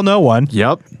 See, we all know one.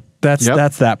 Yep. That's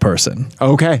that person.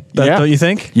 Okay. Don't you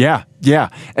think? Yeah.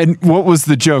 And what was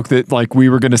the joke that like we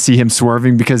were going to see him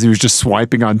swerving because he was just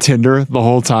swiping on Tinder the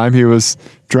whole time he was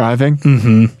driving?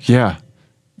 Mm-hmm.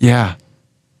 Yeah.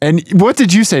 And what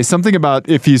did you say? Something about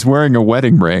if he's wearing a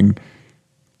wedding ring.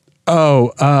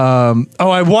 I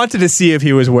wanted to see if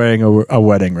he was wearing a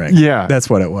wedding ring. Yeah. That's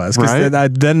what it was. Right?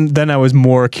 Then I was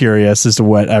more curious as to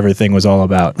what everything was all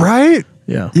about. Right?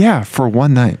 Yeah. Yeah, for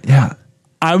one night. Yeah.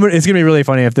 It's going to be really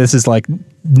funny if this is like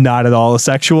not at all a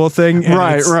sexual thing. And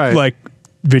Right. Like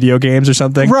video games or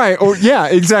something. Right. Or yeah,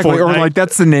 exactly. Fortnite. Or like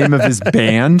that's the name of his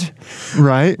band.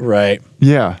 Right? Right.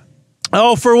 Yeah.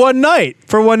 Oh, for one night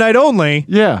only.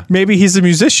 Yeah. Maybe he's a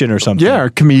musician or something. Yeah, or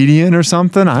comedian or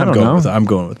something. I don't know. I'm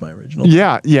going with my original.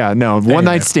 Yeah. No. Anyway. One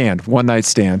night stand.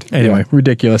 Anyway, Yeah.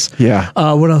 ridiculous. Yeah.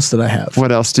 What else did I have?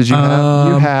 What else did you have?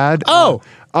 You had a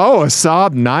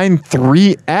Saab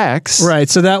 93X. Right.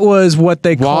 So that was what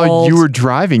they called. While you were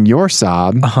driving your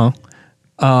Saab.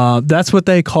 That's what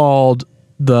they called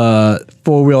the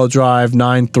 4-wheel drive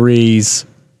 9.3s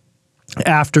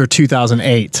after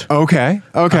 2008. Okay.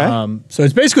 So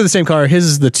it's basically the same car. His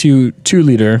is the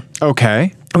 2-liter.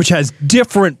 Okay. Which has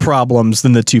different problems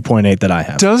than the 2.8 that I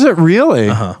have. Does it really?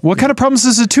 What kind of problems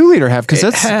does a 2-liter have? Because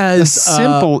that's has a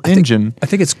simple engine. I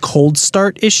think it's cold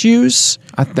start issues.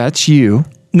 That's you.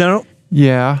 No,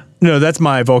 Yeah. that's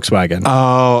my Volkswagen.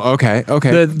 Oh, okay.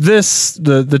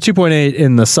 The 2.8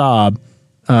 in the Saab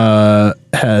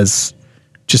has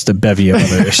just a bevy of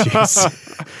other issues.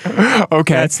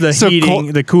 Okay. That's the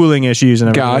heating, the cooling issues,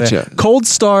 and everything. Gotcha. Cold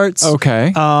starts.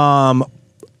 Okay. God,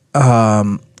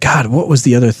 what was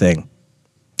the other thing?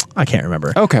 I can't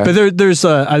remember. Okay. But there's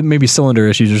maybe cylinder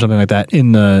issues or something like that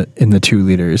in the 2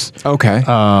 liters. Okay.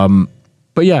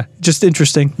 But yeah, just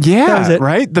interesting. Yeah, That was it.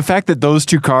 right? The fact that those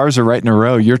two cars are right in a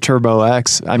row, your Turbo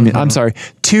X, I'm sorry,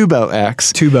 Tubo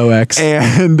X. Tubo X.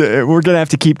 And we're going to have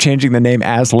to keep changing the name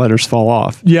as letters fall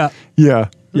off. Yeah. Yeah.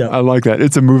 Yeah. I like that.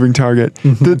 It's a moving target.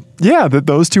 That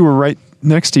those two were right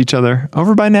next to each other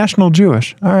over by National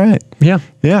Jewish. All right. Yeah.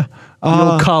 Yeah.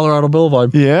 The old Colorado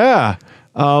Boulevard. Yeah.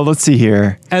 Let's see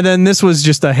here. And then this was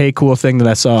just a hey cool thing that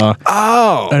I saw.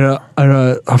 Oh.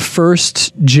 A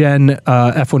first gen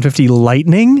F-150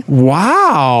 Lightning.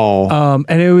 Wow.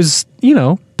 And it was,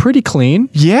 pretty clean.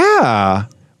 Yeah.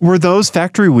 Were those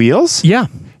factory wheels? Yeah.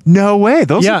 No way.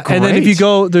 Those are great. And then if you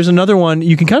go, there's another one.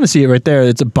 You can kind of see it right there.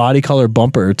 It's a body color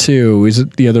bumper too. Is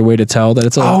it the other way to tell that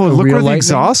it's a look real where the Lightning?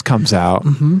 exhaust comes out.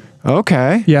 Mm-hmm.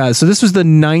 Okay. Yeah. So this was the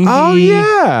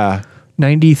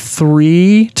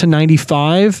 93 to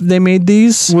 95. They made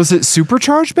these. Was it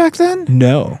supercharged back then?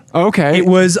 No. Okay. It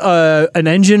was an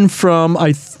engine from,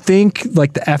 I think,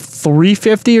 like the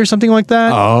F350 or something like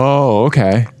that. Oh,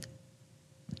 okay.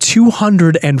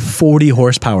 240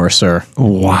 horsepower, sir.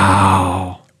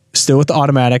 Wow. Still with the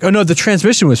automatic. Oh no, the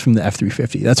transmission was from the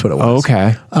F350. That's what it was.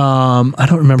 Okay. I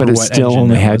don't remember But it what still engine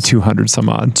only it had was. 200 some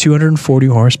odd. 240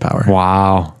 horsepower.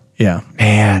 Wow. Yeah.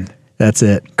 Man. That's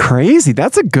it. Crazy.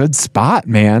 That's a good spot,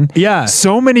 man. Yeah.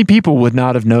 So many people would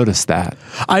not have noticed that.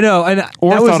 I know. And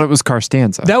Or thought it was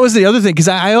Carstanza. that was the other thing, because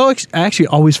I actually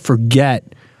always forget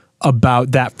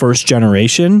about that first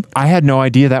generation. I had no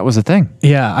idea that was a thing.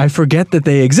 Yeah, I forget that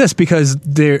they exist because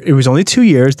it was only 2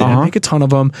 years. They didn't make a ton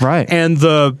of them. Right. And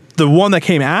the one that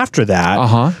came after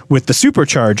that with the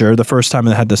supercharger, the first time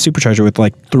they had the supercharger with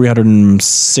like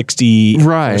 360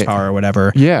 horsepower or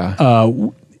whatever. Yeah.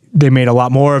 They made a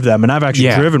lot more of them, and I've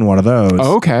actually driven one of those.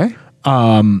 Okay.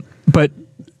 But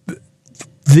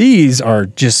these are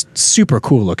just super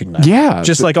cool looking now. Yeah.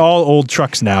 Just like all old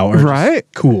trucks now are Right.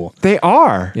 just cool. They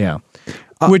are. Yeah.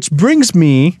 Which brings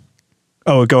me...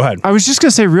 Oh, go ahead. I was just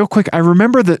going to say real quick, I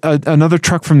remember that another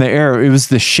truck from the era, it was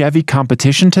the Chevy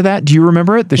competition to that. Do you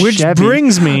remember it? Which Chevy.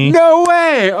 brings me... No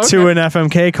way! Okay. To an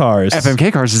FMK Cars.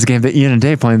 FMK Cars is a game that Ian and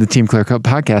Dave playing the Team Clear Cut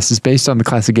podcast is based on the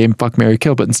classic game Fuck, Marry,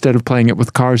 Kill, but instead of playing it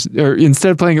with cars, or instead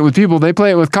of playing it with people, they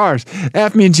play it with cars.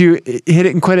 F means you hit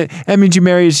it and quit it. M means you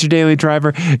marry it's your daily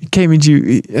driver. K means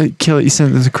you kill it, you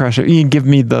send it to crush it. Ian, give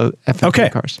me the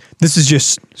FMK Cars. This is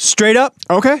just straight up.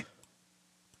 Okay.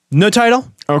 No title.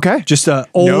 Okay. Just a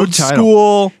old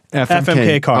school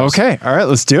FMK Cars. Okay. All right.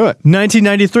 Let's do it.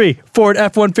 1993 Ford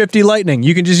F-150 Lightning.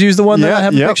 You can just use the one that I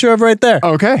have a picture of right there.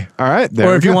 Okay. All right.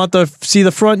 Or if you want to see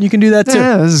the front, you can do that too.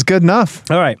 Yeah, this is good enough.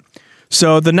 All right.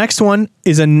 So the next one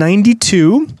is a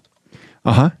 92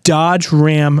 Dodge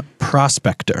Ram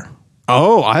Prospector.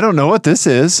 Oh, I don't know what this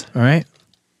is. All right.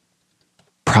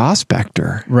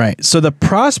 Prospector. Right. So the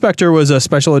Prospector was a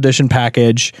special edition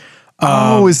package.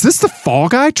 Is this the Fall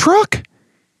Guy truck?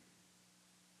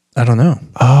 I don't know.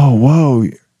 Oh, whoa.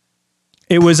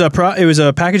 It was a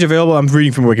package available. I'm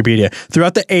reading from Wikipedia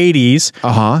throughout the 80s.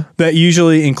 That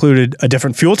usually included a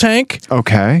different fuel tank,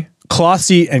 Okay. cloth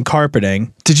seat, and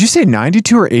carpeting. Did you say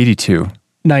 92 or 82?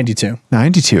 92,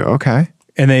 92. Okay.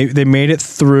 and they made it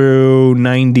through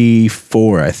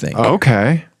 94, I think.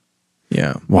 Okay.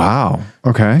 Yeah. Wow.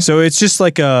 Okay. So it's just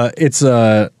like it's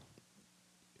like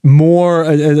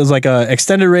a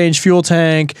extended range fuel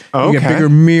tank. You get bigger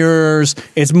mirrors.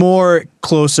 It's more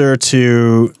closer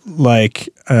to like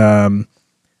one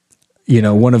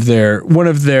of their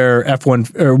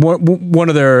F1 or one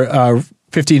of their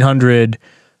 1500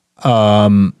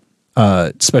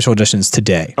 special editions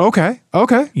today. Okay.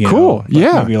 You Cool. know,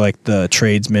 Yeah. maybe like the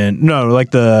Tradesman. No,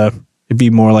 like it'd be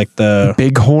more like the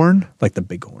Bighorn. like the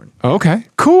Bighorn. Okay.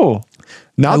 Cool.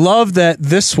 I love that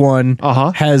this one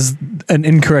has an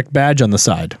incorrect badge on the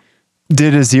side.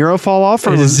 Did a zero fall off,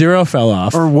 or A zero fell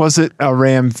off. or was it a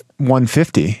Ram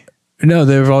 150? No,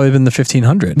 they've always been the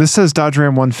 1500. This says Dodge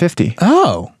Ram 150.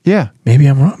 Oh, Yeah. maybe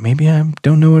I'm wrong. Maybe I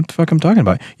don't know what the fuck I'm talking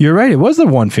about. You're right. It was the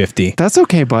 150. That's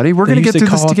okay, buddy. We're going to get through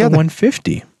this The together.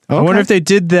 150. I Okay. wonder if they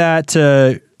did that.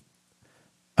 They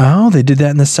did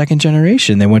that in the second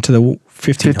generation. They went to the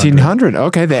 1500. 1500.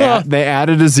 Okay. They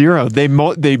added a zero. They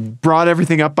brought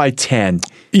everything up by 10.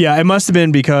 Yeah, it must have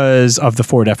been because of the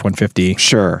Ford F-150.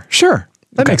 Sure.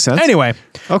 That makes sense. Anyway.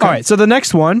 Okay. All right. So the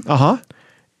next one Uh-huh.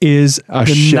 is A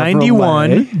the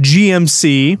 91 Chevrolet.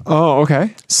 GMC Oh,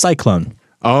 okay. Cyclone.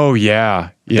 Oh, yeah.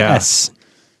 Yeah. Yes.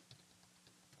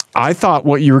 I thought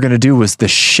what you were going to do was the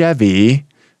Chevy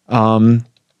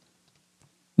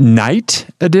Night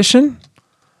Edition.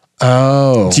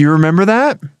 Oh. Do you remember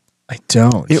that? I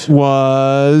don't. It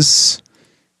was,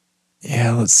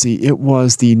 let's see. It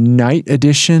was the Night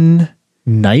Edition.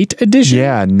 Night Edition?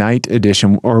 Yeah, Night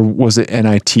Edition. Or was it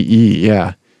NITE?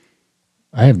 Yeah.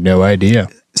 I have no idea.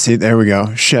 See, there we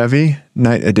go. Chevy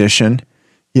Night Edition.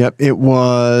 Yep,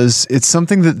 it's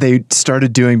something that they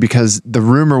started doing because the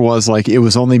rumor was like it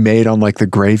was only made on like the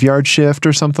graveyard shift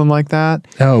or something like that.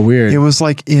 Oh, weird. It was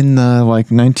like in the like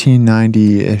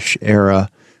 1990-ish era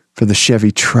for the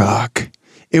Chevy truck.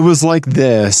 It was like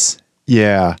this.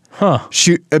 Yeah. Huh.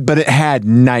 But it had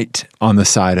night on the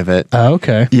side of it. Oh,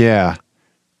 okay. Yeah.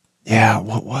 Yeah,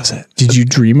 what was it? Did you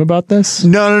dream about this?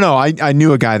 No. I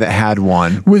knew a guy that had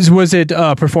one. Was it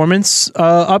a performance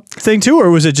up thing too,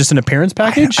 or was it just an appearance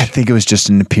package? I think it was just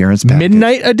an appearance package.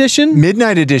 Midnight edition?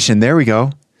 Midnight edition. There we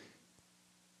go.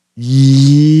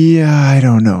 Yeah, I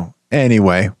don't know.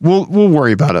 Anyway, we'll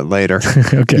worry about it later.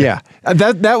 Okay. Yeah,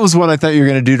 that was what I thought you were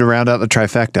going to do to round out the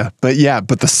trifecta. But yeah,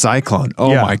 but the Cyclone.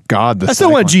 Oh Yeah. my God, I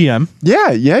still want GM.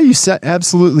 Yeah, you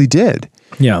absolutely did.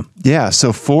 Yeah. Yeah,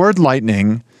 so Ford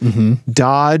Lightning,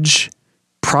 Dodge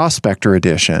Prospector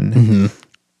Edition,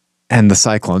 and the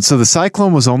Cyclone. So the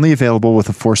Cyclone was only available with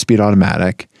a 4-speed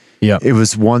automatic. Yeah. It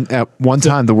was at one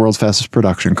time the world's fastest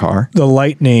production car. The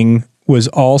Lightning was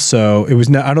also, I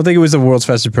don't think it was the world's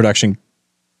fastest production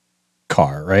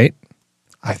car, right?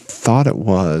 I thought it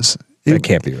was. That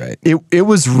can't be right. It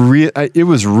was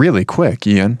really quick,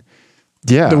 Ian.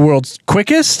 Yeah. The world's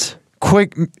quickest?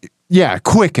 Quickest.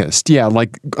 Yeah,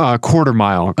 like quarter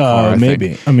mile car, I think.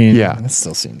 Maybe. I mean, Yeah. that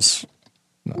still seems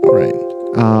not right.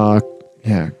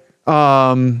 Yeah.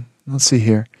 Let's see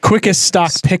here. Quickest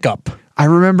stock pickup. I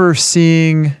remember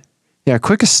seeing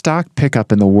quickest stock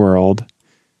pickup in the world.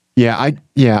 I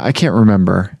can't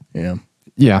remember. Yeah.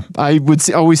 Yeah, I would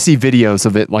always see videos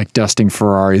of it like dusting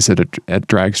Ferraris at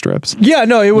drag strips. Yeah,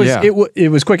 no, it was Yeah. it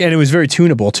was quick, and it was very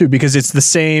tunable too, because it's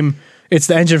the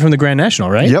engine from the Grand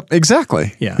National, right? Yep,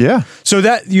 exactly. Yeah. So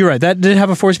that, you're right, that did have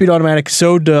a 4-speed automatic.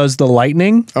 So does the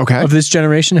Lightning. Okay. Of this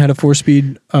generation had a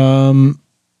 4-speed.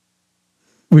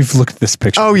 We've looked at this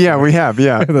picture. Oh yeah, we have.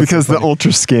 Yeah, because so the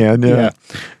Ultra Scan. Yeah.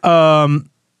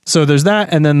 So there's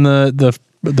that, and then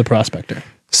the Prospector.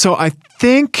 So I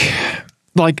think,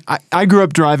 like, I grew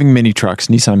up driving mini trucks,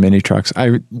 Nissan mini trucks.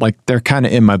 They're kind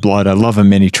of in my blood. I love a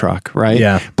mini truck, right?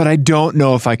 Yeah. But I don't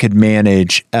know if I could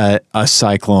manage a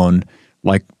Cyclone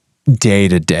like day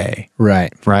to day.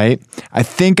 Right. Right. I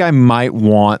think I might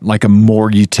want like a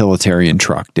more utilitarian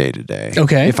truck day to day.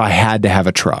 Okay. If I had to have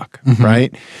a truck.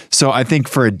 Right. So I think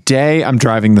for a day I'm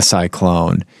driving the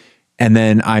Cyclone, and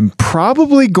then I'm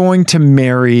probably going to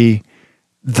marry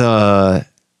the.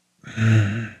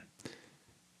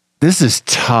 This is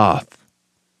tough.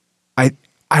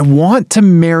 I want to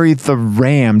marry the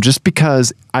Ram just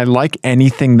because I like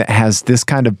anything that has this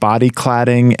kind of body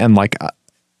cladding and like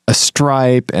a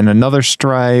stripe and another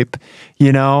stripe,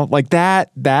 like that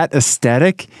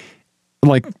aesthetic,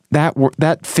 like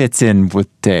that fits in with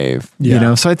Dave,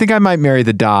 So I think I might marry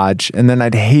the Dodge, and then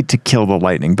I'd hate to kill the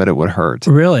Lightning, but it would hurt.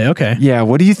 Really? Okay. Yeah.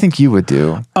 What do you think you would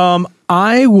do?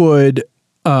 I would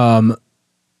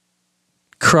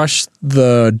crush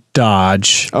the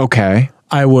Dodge. Okay.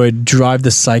 I would drive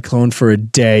the Cyclone for a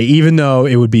day, even though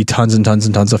it would be tons and tons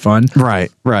and tons of fun.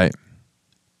 Right.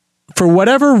 For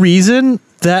whatever reason,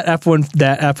 that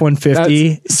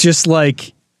F-150, it's just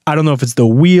like, I don't know if it's the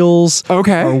wheels or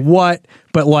what,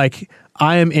 but like,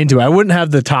 I am into it. I wouldn't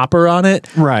have the topper on it.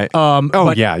 Right.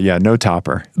 No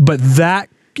topper. But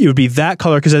it would be that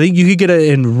color, because I think you could get it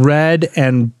in red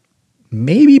and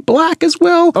maybe black as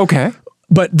well. Okay.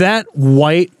 But that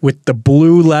white with the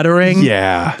blue lettering,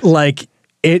 like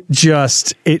it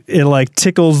like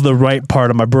tickles the right part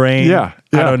of my brain. Yeah.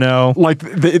 I don't know. Like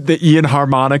the Ian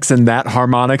harmonics and that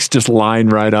harmonics just line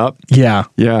right up. Yeah.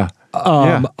 Yeah.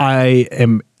 I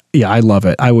love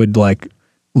it. I would like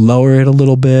lower it a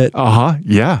little bit.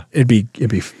 Yeah. It'd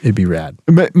be rad.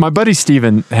 But my buddy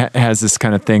Steven has this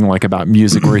kind of thing like about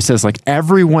music where he says like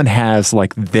everyone has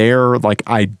like their like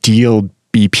ideal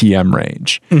BPM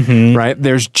range, right?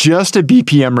 There's just a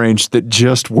BPM range that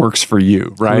just works for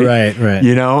you, right? Right.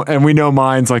 And we know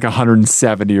mine's like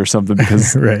 170 or something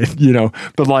because, right.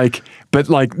 But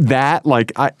that,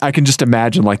 like I can just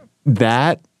imagine like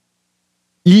that.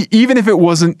 Even if it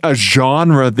wasn't a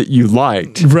genre that you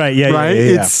liked, right? Yeah.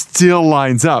 It still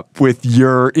lines up with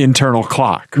your internal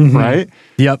clock, right?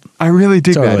 Yep. I really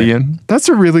dig that, Ian. That's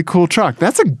a really cool truck.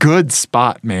 That's a good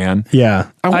spot, man. Yeah.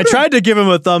 I tried to give him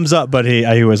a thumbs up, but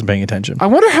he wasn't paying attention. I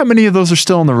wonder how many of those are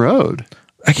still on the road.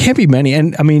 I can't be many.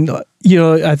 And I mean,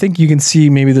 I think you can see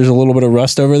maybe there's a little bit of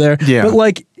rust over there. Yeah. But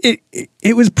like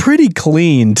it was pretty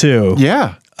clean too.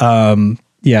 Yeah.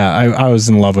 Yeah, I was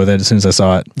in love with it as soon as I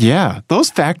saw it. Yeah, those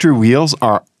factory wheels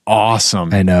are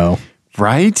awesome. I know.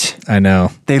 Right? I know.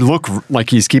 They look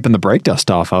like he's keeping the brake dust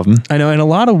off of them. I know, and a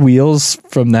lot of wheels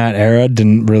from that era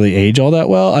didn't really age all that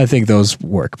well. I think those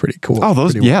work pretty cool. Oh,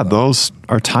 those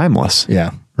are timeless.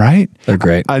 Yeah. Right? They're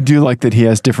great. I do like that he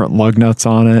has different lug nuts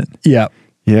on it. Yeah.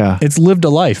 Yeah. It's lived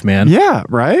a life, man. Yeah,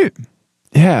 right?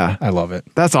 Yeah. I love it.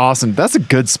 That's awesome. That's a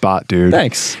good spot, dude.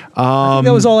 Thanks. I think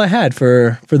that was all I had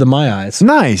for the My Eyes.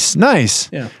 Nice.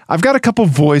 Yeah. I've got a couple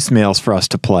voicemails for us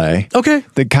to play. Okay.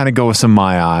 That kind of go with some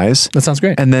My Eyes. That sounds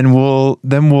great. And then we'll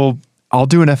I'll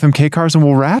do an FMK cars and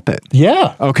we'll wrap it.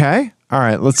 Yeah. Okay. All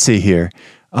right. Let's see here.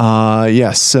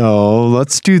 Yeah. So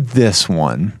let's do this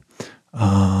one.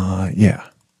 Yeah.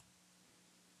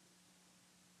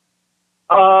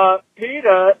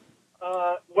 Peter,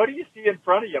 what do you see in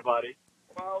front of you, buddy?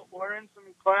 Well, we're in some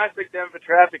classic Denver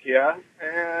traffic here,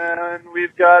 and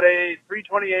we've got a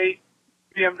 328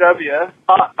 BMW.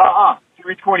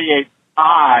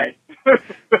 328i.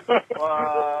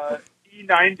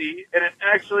 E90, and it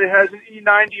actually has an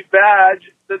E90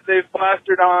 badge that they've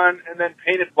plastered on and then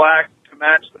painted black to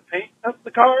match the paint of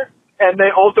the car. And they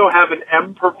also have an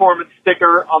M Performance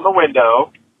sticker on the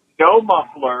window. No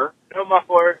muffler.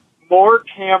 More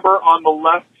camber on the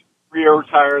left rear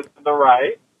tire than the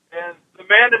right. And the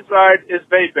man inside is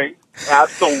vaping.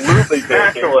 Absolutely vaping.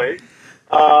 Actually.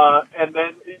 And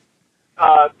then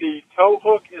the tow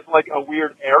hook is like a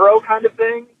weird arrow kind of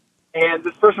thing. And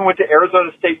this person went to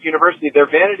Arizona State University. Their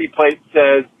vanity plate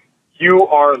says, "You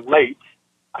are late."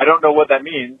 I don't know what that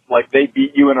means. Like they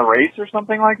beat you in a race or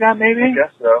something like that, maybe? I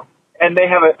guess so. And they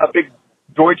have a big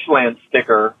Deutschland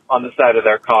sticker on the side of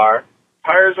their car.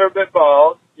 Tires are a bit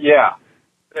bald. Yeah.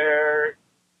 They're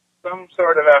some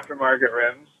sort of aftermarket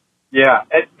rims. Yeah.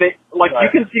 And they, like, you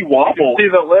can see wobble. You can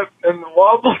see the lift and the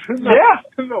wobble in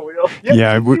the wheel.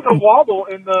 Yeah, you can see the wobble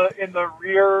in the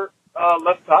rear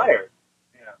left tire.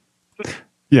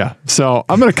 Yeah, so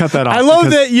I'm going to cut that off. I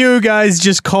love that you guys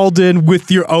just called in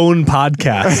with your own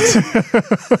podcast.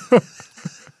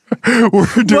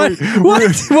 We're doing, what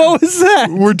was that?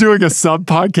 We're doing a sub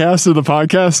podcast of the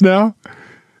podcast now.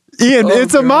 Ian,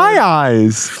 it's a My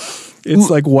Eyes. It's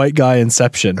like White Guy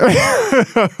Inception. With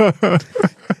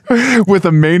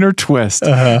a Maynard twist.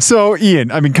 So, Ian,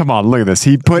 I mean, come on, look at this.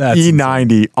 He put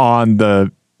E90 on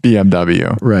the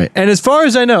BMW. Right. And as far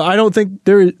as I know, I don't think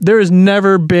there has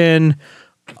never been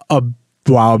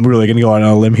wow, I'm really going to go on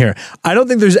a limb here. I don't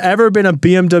think there's ever been a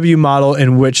BMW model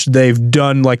in which they've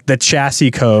done like the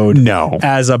chassis code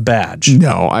as a badge.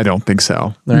 No, I don't think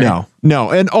so. Right?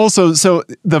 No. And also, so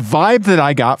the vibe that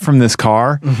I got from this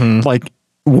car, like,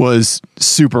 was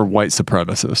super white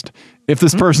supremacist. If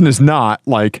this person is not,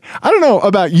 like, I don't know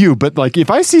about you, but like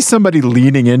if I see somebody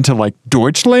leaning into like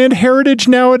Deutschland heritage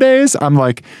nowadays, I'm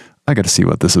like, I got to see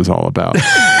what this is all about.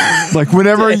 Like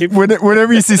whenever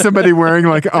you see somebody wearing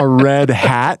like a red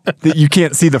hat that you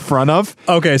can't see the front of.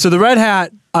 Okay, so the red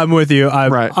hat, I'm with you.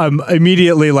 I'm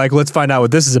immediately like, let's find out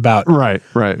what this is about. Right.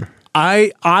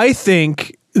 I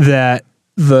think that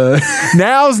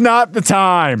now's not the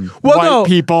time. White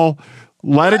people,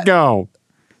 let it go.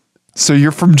 So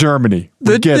you're from Germany.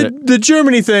 The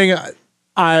Germany thing,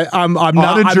 I'm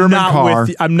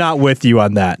not with you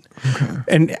on that. Okay.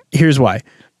 And here's why.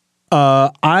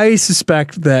 I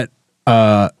suspect that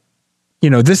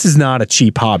this is not a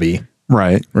cheap hobby.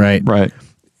 Right.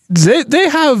 They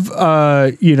have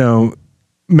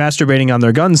masturbating on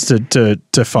their guns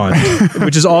to fund,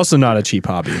 which is also not a cheap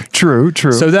hobby. True.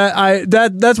 So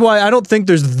that's why I don't think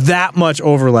there's that much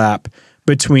overlap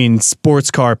between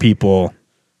sports car people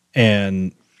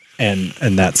and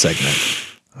that segment.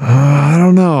 I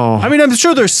don't know. I mean, I'm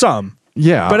sure there's some.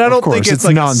 Yeah, but I don't think it's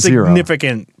like a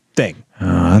significant thing.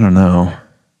 I don't know.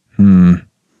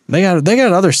 They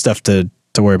got other stuff to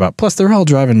worry about. Plus, they're all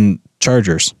driving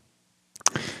Chargers.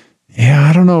 Yeah,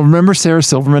 I don't know. Remember Sarah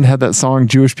Silverman had that song,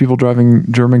 Jewish People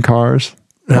Driving German Cars?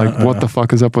 Like, what the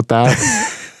fuck is up with that?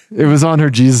 It was on her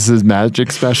Jesus is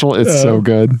Magic special. It's so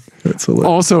good. That's hilarious.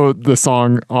 Also, the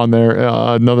song on there,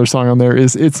 another song on there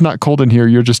is "It's Not Cold in Here,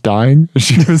 You're Just Dying."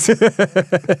 She was,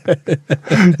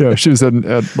 she was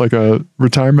at like a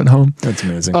retirement home. That's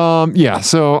amazing. Yeah.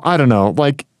 So I don't know.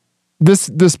 Like this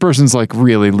person's like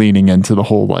really leaning into the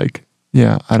whole like,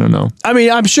 I don't know. I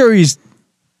mean, I'm sure he's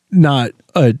not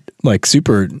a like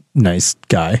super nice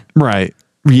guy, right?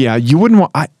 Yeah, you wouldn't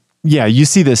want. You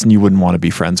see this and you wouldn't want to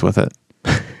be friends with it.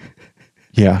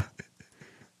 Yeah.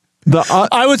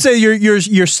 I would say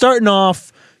you're starting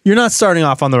off. You're not starting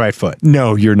off on the right foot.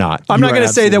 No, you're not. I'm not going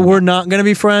to say that we're not going to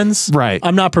be friends. Right.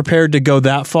 I'm not prepared to go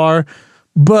that far,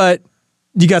 but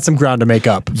you got some ground to make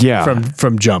up. Yeah.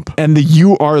 From jump. And the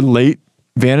 "you are late"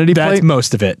 vanity plate. That's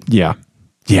most of it. Yeah.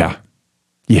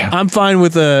 I'm fine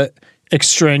with a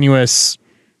extraneous,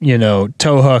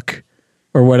 tow hook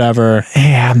or whatever.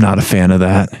 Yeah, I'm not a fan of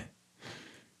that.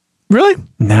 Really?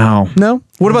 No.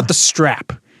 What about the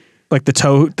strap? Like the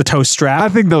toe strap? I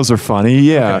think those are funny.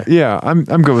 Yeah. Okay. Yeah. I'm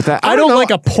good with that. I don't like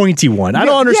a pointy one. I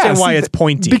don't understand why it's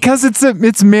pointy. Because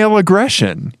it's male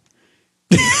aggression.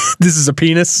 This is a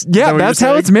penis? Yeah, that's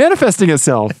how it's manifesting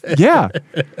itself. Yeah.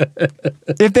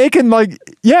 If they can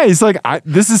he's like,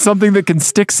 this is something that can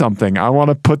stick something. I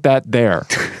want to put that there.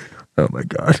 Oh my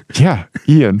God. Yeah.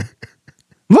 Ian.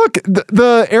 Look,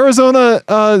 the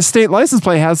Arizona state license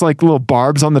plate has like little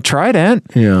barbs on the Trident.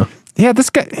 Yeah. Yeah, this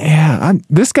guy. Yeah,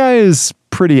 this guy is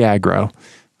pretty aggro.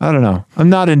 I don't know. I'm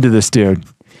not into this dude.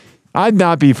 I'd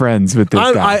not be friends with this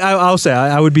guy. I'll say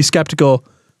I would be skeptical.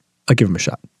 I'd give him a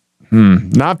shot.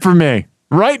 Not for me.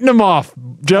 Writing him off.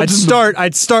 I'd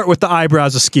start with the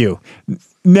eyebrows askew.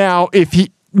 Now,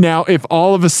 if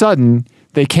all of a sudden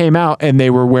they came out and they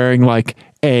were wearing like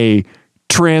a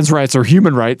trans rights or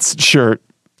human rights shirt,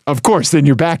 of course, then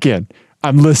you're back in.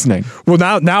 I'm listening. Well,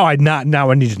 now I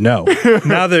need to know.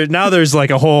 now there's like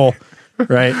a whole,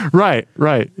 right? Right.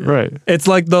 It's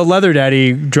like the leather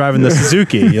daddy driving the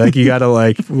Suzuki. Like you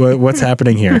gotta what's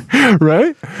happening here?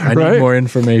 Right. I need more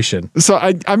information. So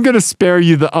I'm going to spare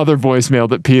you the other voicemail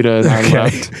that PETA and I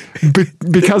left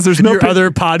because there's no your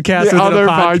other podcast. The other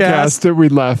podcast that we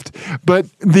left. But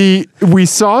we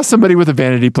saw somebody with a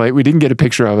vanity plate. We didn't get a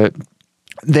picture of it.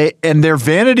 Their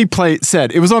vanity plate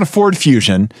said, it was on a Ford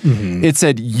Fusion. Mm-hmm. It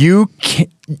said, you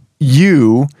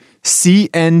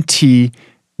CNTBME.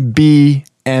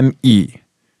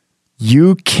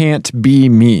 You can't be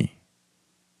me.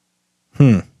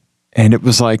 And it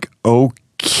was like,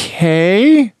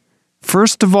 okay.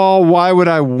 First of all, why would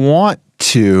I want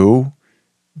to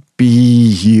be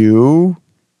you?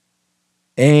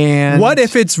 And what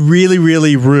if it's really,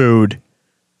 really rude?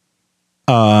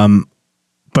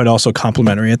 But also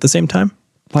complimentary at the same time?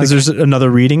 Because there's another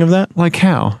reading of that? Like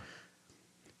how?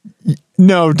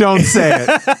 No, don't say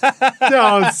it.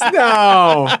 No,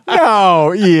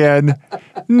 Ian.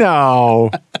 No,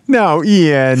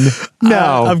 Ian.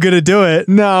 No. I'm going to do it.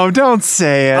 No, don't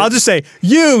say it. I'll just say,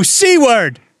 you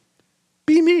C-word.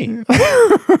 Be me.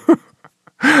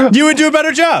 You would do a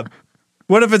better job.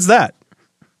 What if it's that?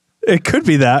 It could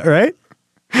be that, right?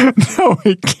 No,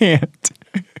 it can't.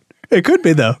 It could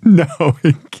be, though. No,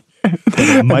 it can't. But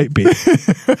it might be.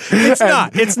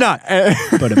 It's not.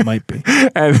 But it might be.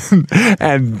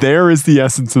 And there is the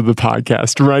essence of the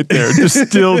podcast right there. Just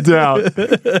still down.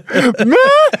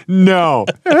 No.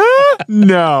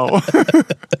 No.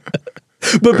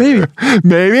 But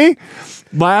maybe.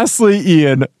 Lastly,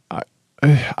 Ian,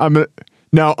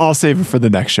 I'll save it for the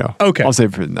next show. Okay. I'll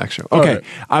save it for the next show. Okay. Right.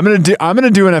 I'm gonna do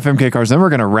an FMK Cars, then we're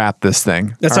gonna wrap this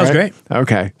thing. That sounds great.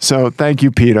 Okay. So thank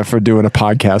you, PETA, for doing a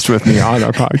podcast with me on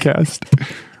our podcast.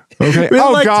 Okay.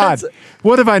 Oh God.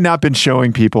 What have I not been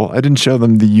showing people? I didn't show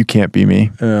them the You Can't Be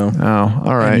Me. Oh,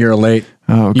 all right. And you're late.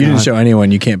 Oh, God. You didn't show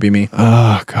anyone You Can't Be Me.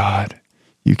 Oh God.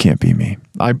 You Can't Be Me.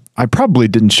 I probably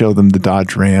didn't show them the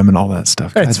Dodge Ram and all that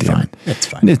stuff. It's fine. It's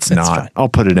fine. It's not. Fine. I'll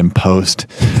put it in post.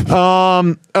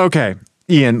 Okay.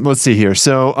 Ian, let's see here.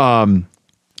 So I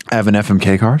have an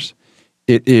FMK Cars.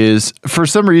 It is, for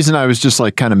some reason, I was just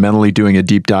like kind of mentally doing a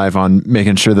deep dive on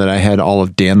making sure that I had all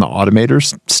of Dan the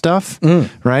Automator's stuff,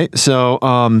 right? So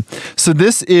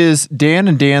this is Dan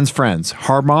and Dan's friends,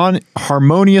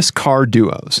 Harmonious Car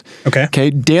Duos. Okay.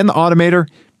 Dan the Automator,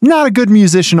 not a good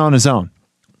musician on his own,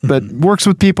 but works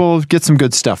with people, gets some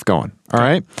good stuff going. All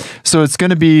right. So it's going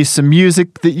to be some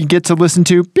music that you get to listen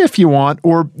to if you want,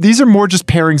 or these are more just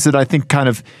pairings that I think kind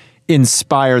of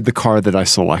inspired the car that I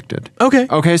selected.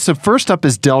 Okay. So first up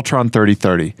is Deltron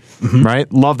 3030, right?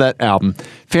 Love that album.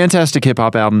 Fantastic hip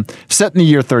hop album set in the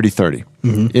year 3030.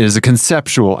 It is a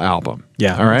conceptual album.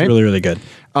 Yeah. All right. It's really, really good.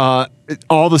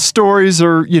 All the stories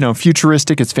are,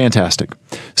 futuristic. It's fantastic.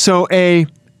 So a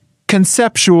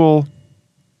conceptual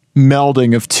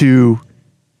melding of two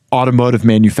automotive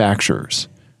manufacturers.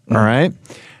 All right.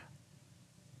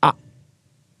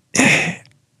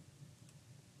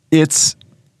 It's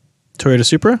Toyota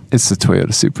Supra? It's the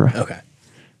Toyota Supra. Okay.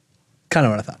 Kind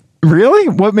of what I thought. Really?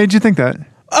 What made you think that?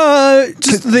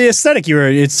 Just the aesthetic.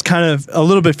 It's kind of a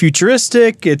little bit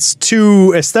futuristic. It's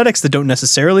two aesthetics that don't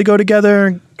necessarily come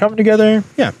together.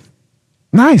 Yeah.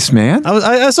 Nice, man.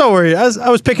 I saw where I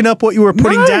was picking up what you were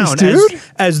putting down, dude.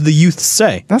 As the youth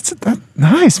say. That's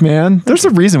nice, man. There's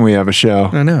a reason we have a show.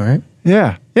 I know, right?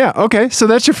 Yeah. Yeah. Okay. So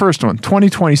that's your first one,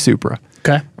 2020 Supra.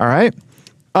 Okay. All right.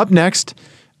 Up next,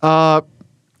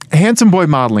 Handsome Boy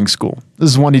Modeling School. This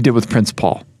is one he did with Prince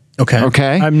Paul.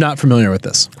 Okay. I'm not familiar with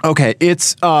this. Okay.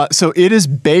 It's so it is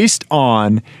based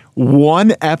on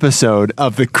one episode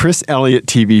of the Chris Elliott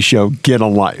TV show Get a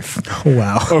Life. Oh,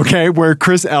 wow. Okay, where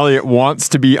Chris Elliott wants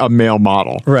to be a male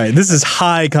model. Right. This is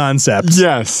high concept.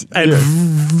 Yes. And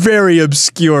very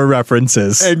obscure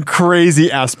references. And crazy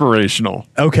aspirational.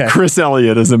 Okay. Chris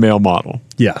Elliott is a male model.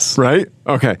 Yes. Right?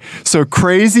 Okay. So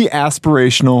crazy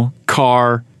aspirational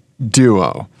car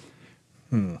duo.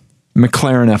 McLaren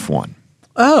F1.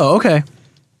 Oh, okay.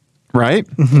 right?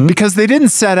 Because they didn't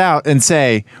set out and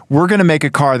say, we're going to make a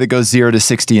car that goes 0 to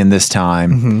 60 in this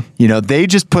time. You know, they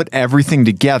just put everything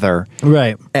together.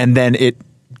 Right. And then it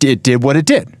did what it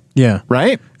did. Yeah.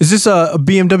 Right? Is this a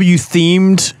BMW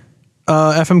themed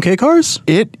FMK cars?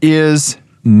 It is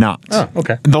not. Oh,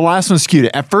 okay. The last one skewed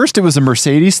it. At first, it was a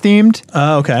Mercedes themed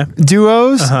Okay.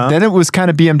 duos. Then it was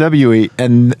kind of BMW-y,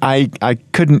 and I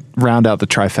couldn't round out the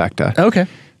trifecta. Okay.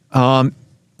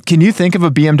 Can you think of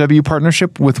a BMW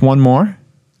partnership with one more?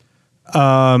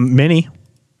 Mini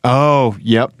Oh,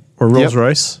 yep. or Rolls Yep.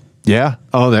 Royce. Yeah.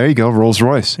 Oh, there you go. Rolls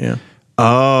Royce. Yeah.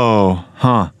 Oh,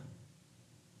 huh.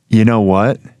 You know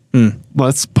what?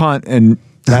 Let's punt and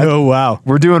Oh, wow.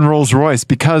 we're doing Rolls Royce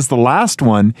because the last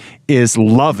one is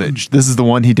Lovage. This is the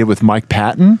one he did with Mike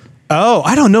Patton. Oh,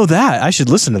 I don't know that. I should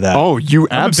listen to that. Oh, you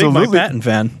I'm absolutely. a big Mike Patton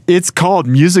fan. It's called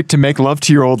Music to Make Love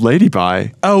to Your Old Lady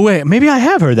by. Oh, wait. Maybe I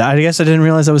have heard that. I guess I didn't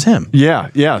realize that was him. Yeah,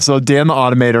 yeah. So Dan the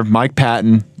Automator, Mike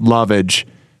Patton, Lovage,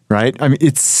 right? I mean,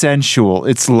 it's sensual.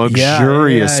 It's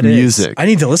luxurious it is. music. I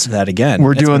need to listen to that again.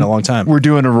 We're It's doing been a long time. We're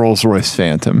doing a Rolls Royce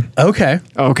Phantom. Okay.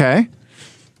 Okay.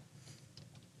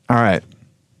 All right.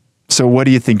 So what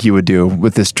do you think you would do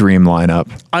with this dream lineup?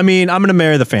 I mean, I'm going to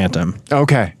marry the Phantom.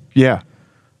 Okay. Yeah.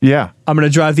 Yeah. I'm going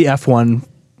to drive the F1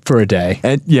 for a day.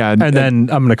 And yeah. And then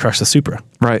I'm going to crush the Supra.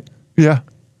 right. Yeah.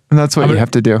 And that's what you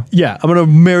have to do. Yeah. I'm going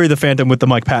to marry the Phantom with the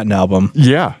Mike Patton album.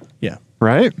 Yeah. Yeah.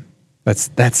 Right? That's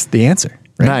the answer.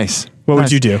 Right? Nice. What Nice.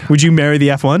 would you do? Would you marry the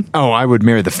F1? Oh, I would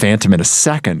marry the Phantom in a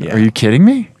second. Yeah. Are you kidding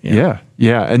me? Yeah. Yeah.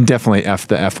 Yeah. And definitely F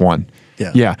the F1.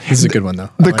 Yeah. This is a good one,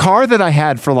 though. The car that I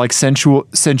had for like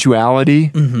sensuality,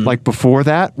 like before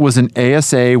that, was an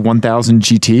ASA 1000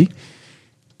 GT.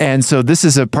 And so this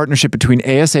is a partnership between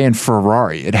ASA and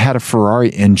Ferrari. It had a Ferrari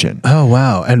engine. Oh,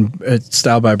 wow. And it's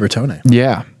styled by Bertone.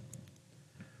 Yeah.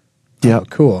 Yeah.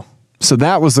 Cool. So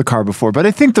that was the car before. But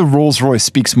I think the Rolls Royce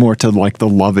speaks more to like the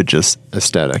Lovage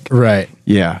aesthetic. Right.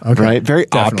 Yeah. Okay. Right. Very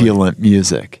Definitely. opulent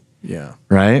music. Yeah.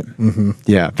 Right.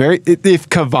 Yeah. Very. If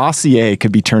Cavassier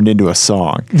could be turned into a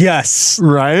song. Yes.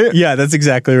 Right. Yeah, that's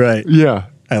exactly right. Yeah.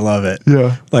 I love it.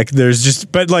 Yeah. Like there's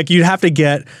just, but like you'd have to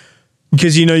get,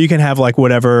 because you know you can have like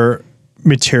whatever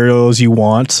materials you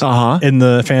want in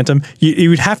the Phantom. You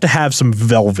would have to have some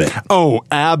velvet. Oh,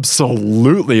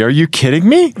 absolutely. Are you kidding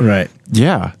me? Right.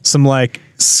 Yeah. Some like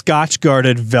Scotch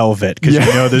guarded velvet because you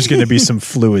know there's going to be some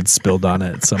fluid spilled on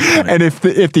it at some point. And if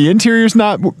the interior's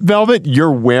not velvet,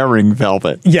 you're wearing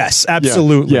velvet. Yes,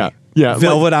 absolutely. Yeah. Yeah.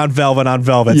 Velvet on velvet on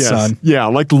velvet, Yes. son. Yeah.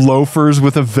 Like loafers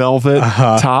with a velvet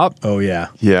top. Oh yeah.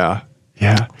 Yeah.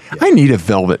 Yeah. I need a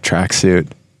velvet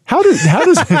tracksuit. How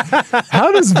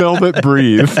does velvet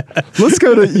breathe? Let's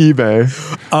go to eBay.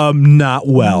 Not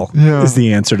well is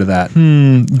the answer to that.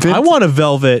 I want a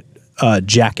velvet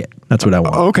jacket. That's what I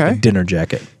want. Okay. A dinner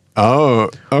jacket. Oh,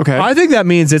 okay. I think that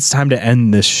means it's time to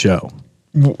end this show.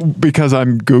 Because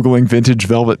I'm Googling vintage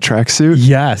velvet tracksuit.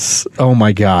 Yes. Oh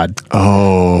my God.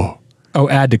 Oh,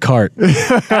 Add to cart.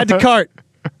 Add to cart.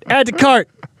 Add to cart.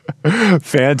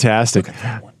 fantastic.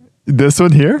 This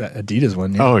one here? That Adidas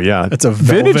one. Yeah. Oh, yeah. That's a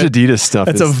vintage velvet- Adidas stuff.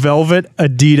 That's a velvet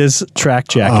Adidas track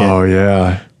jacket. Oh,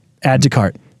 yeah. Add to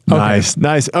cart. Okay.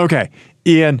 Nice. Okay.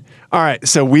 Ian, all right.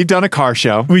 So we've done a car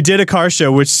show. We did a car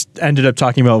show which ended up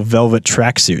talking about velvet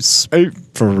tracksuits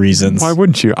for reasons. Why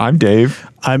wouldn't you? I'm Dave.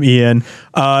 I'm Ian.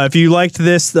 If you liked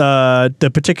this,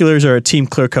 the particulars are at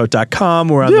teamclearcoat.com.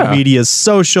 We're on the media's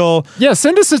social. Yeah,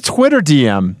 send us a Twitter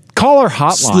DM. Call our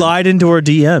hotline. Slide into our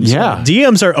DMs. Yeah.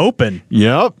 DMs are open.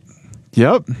 Yep.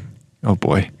 Oh,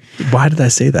 boy. Why did I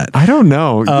say that? I don't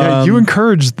know. Yeah, you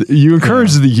encourage the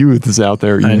youths out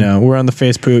there. Ian. I know. We're on the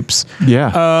face poops.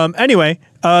 Yeah. Anyway,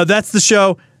 that's the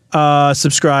show.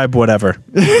 Subscribe, whatever.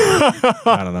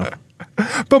 I don't know.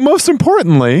 But most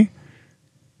importantly,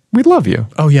 we love you.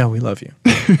 Oh, yeah, we love you.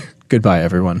 Goodbye,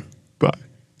 everyone. Bye.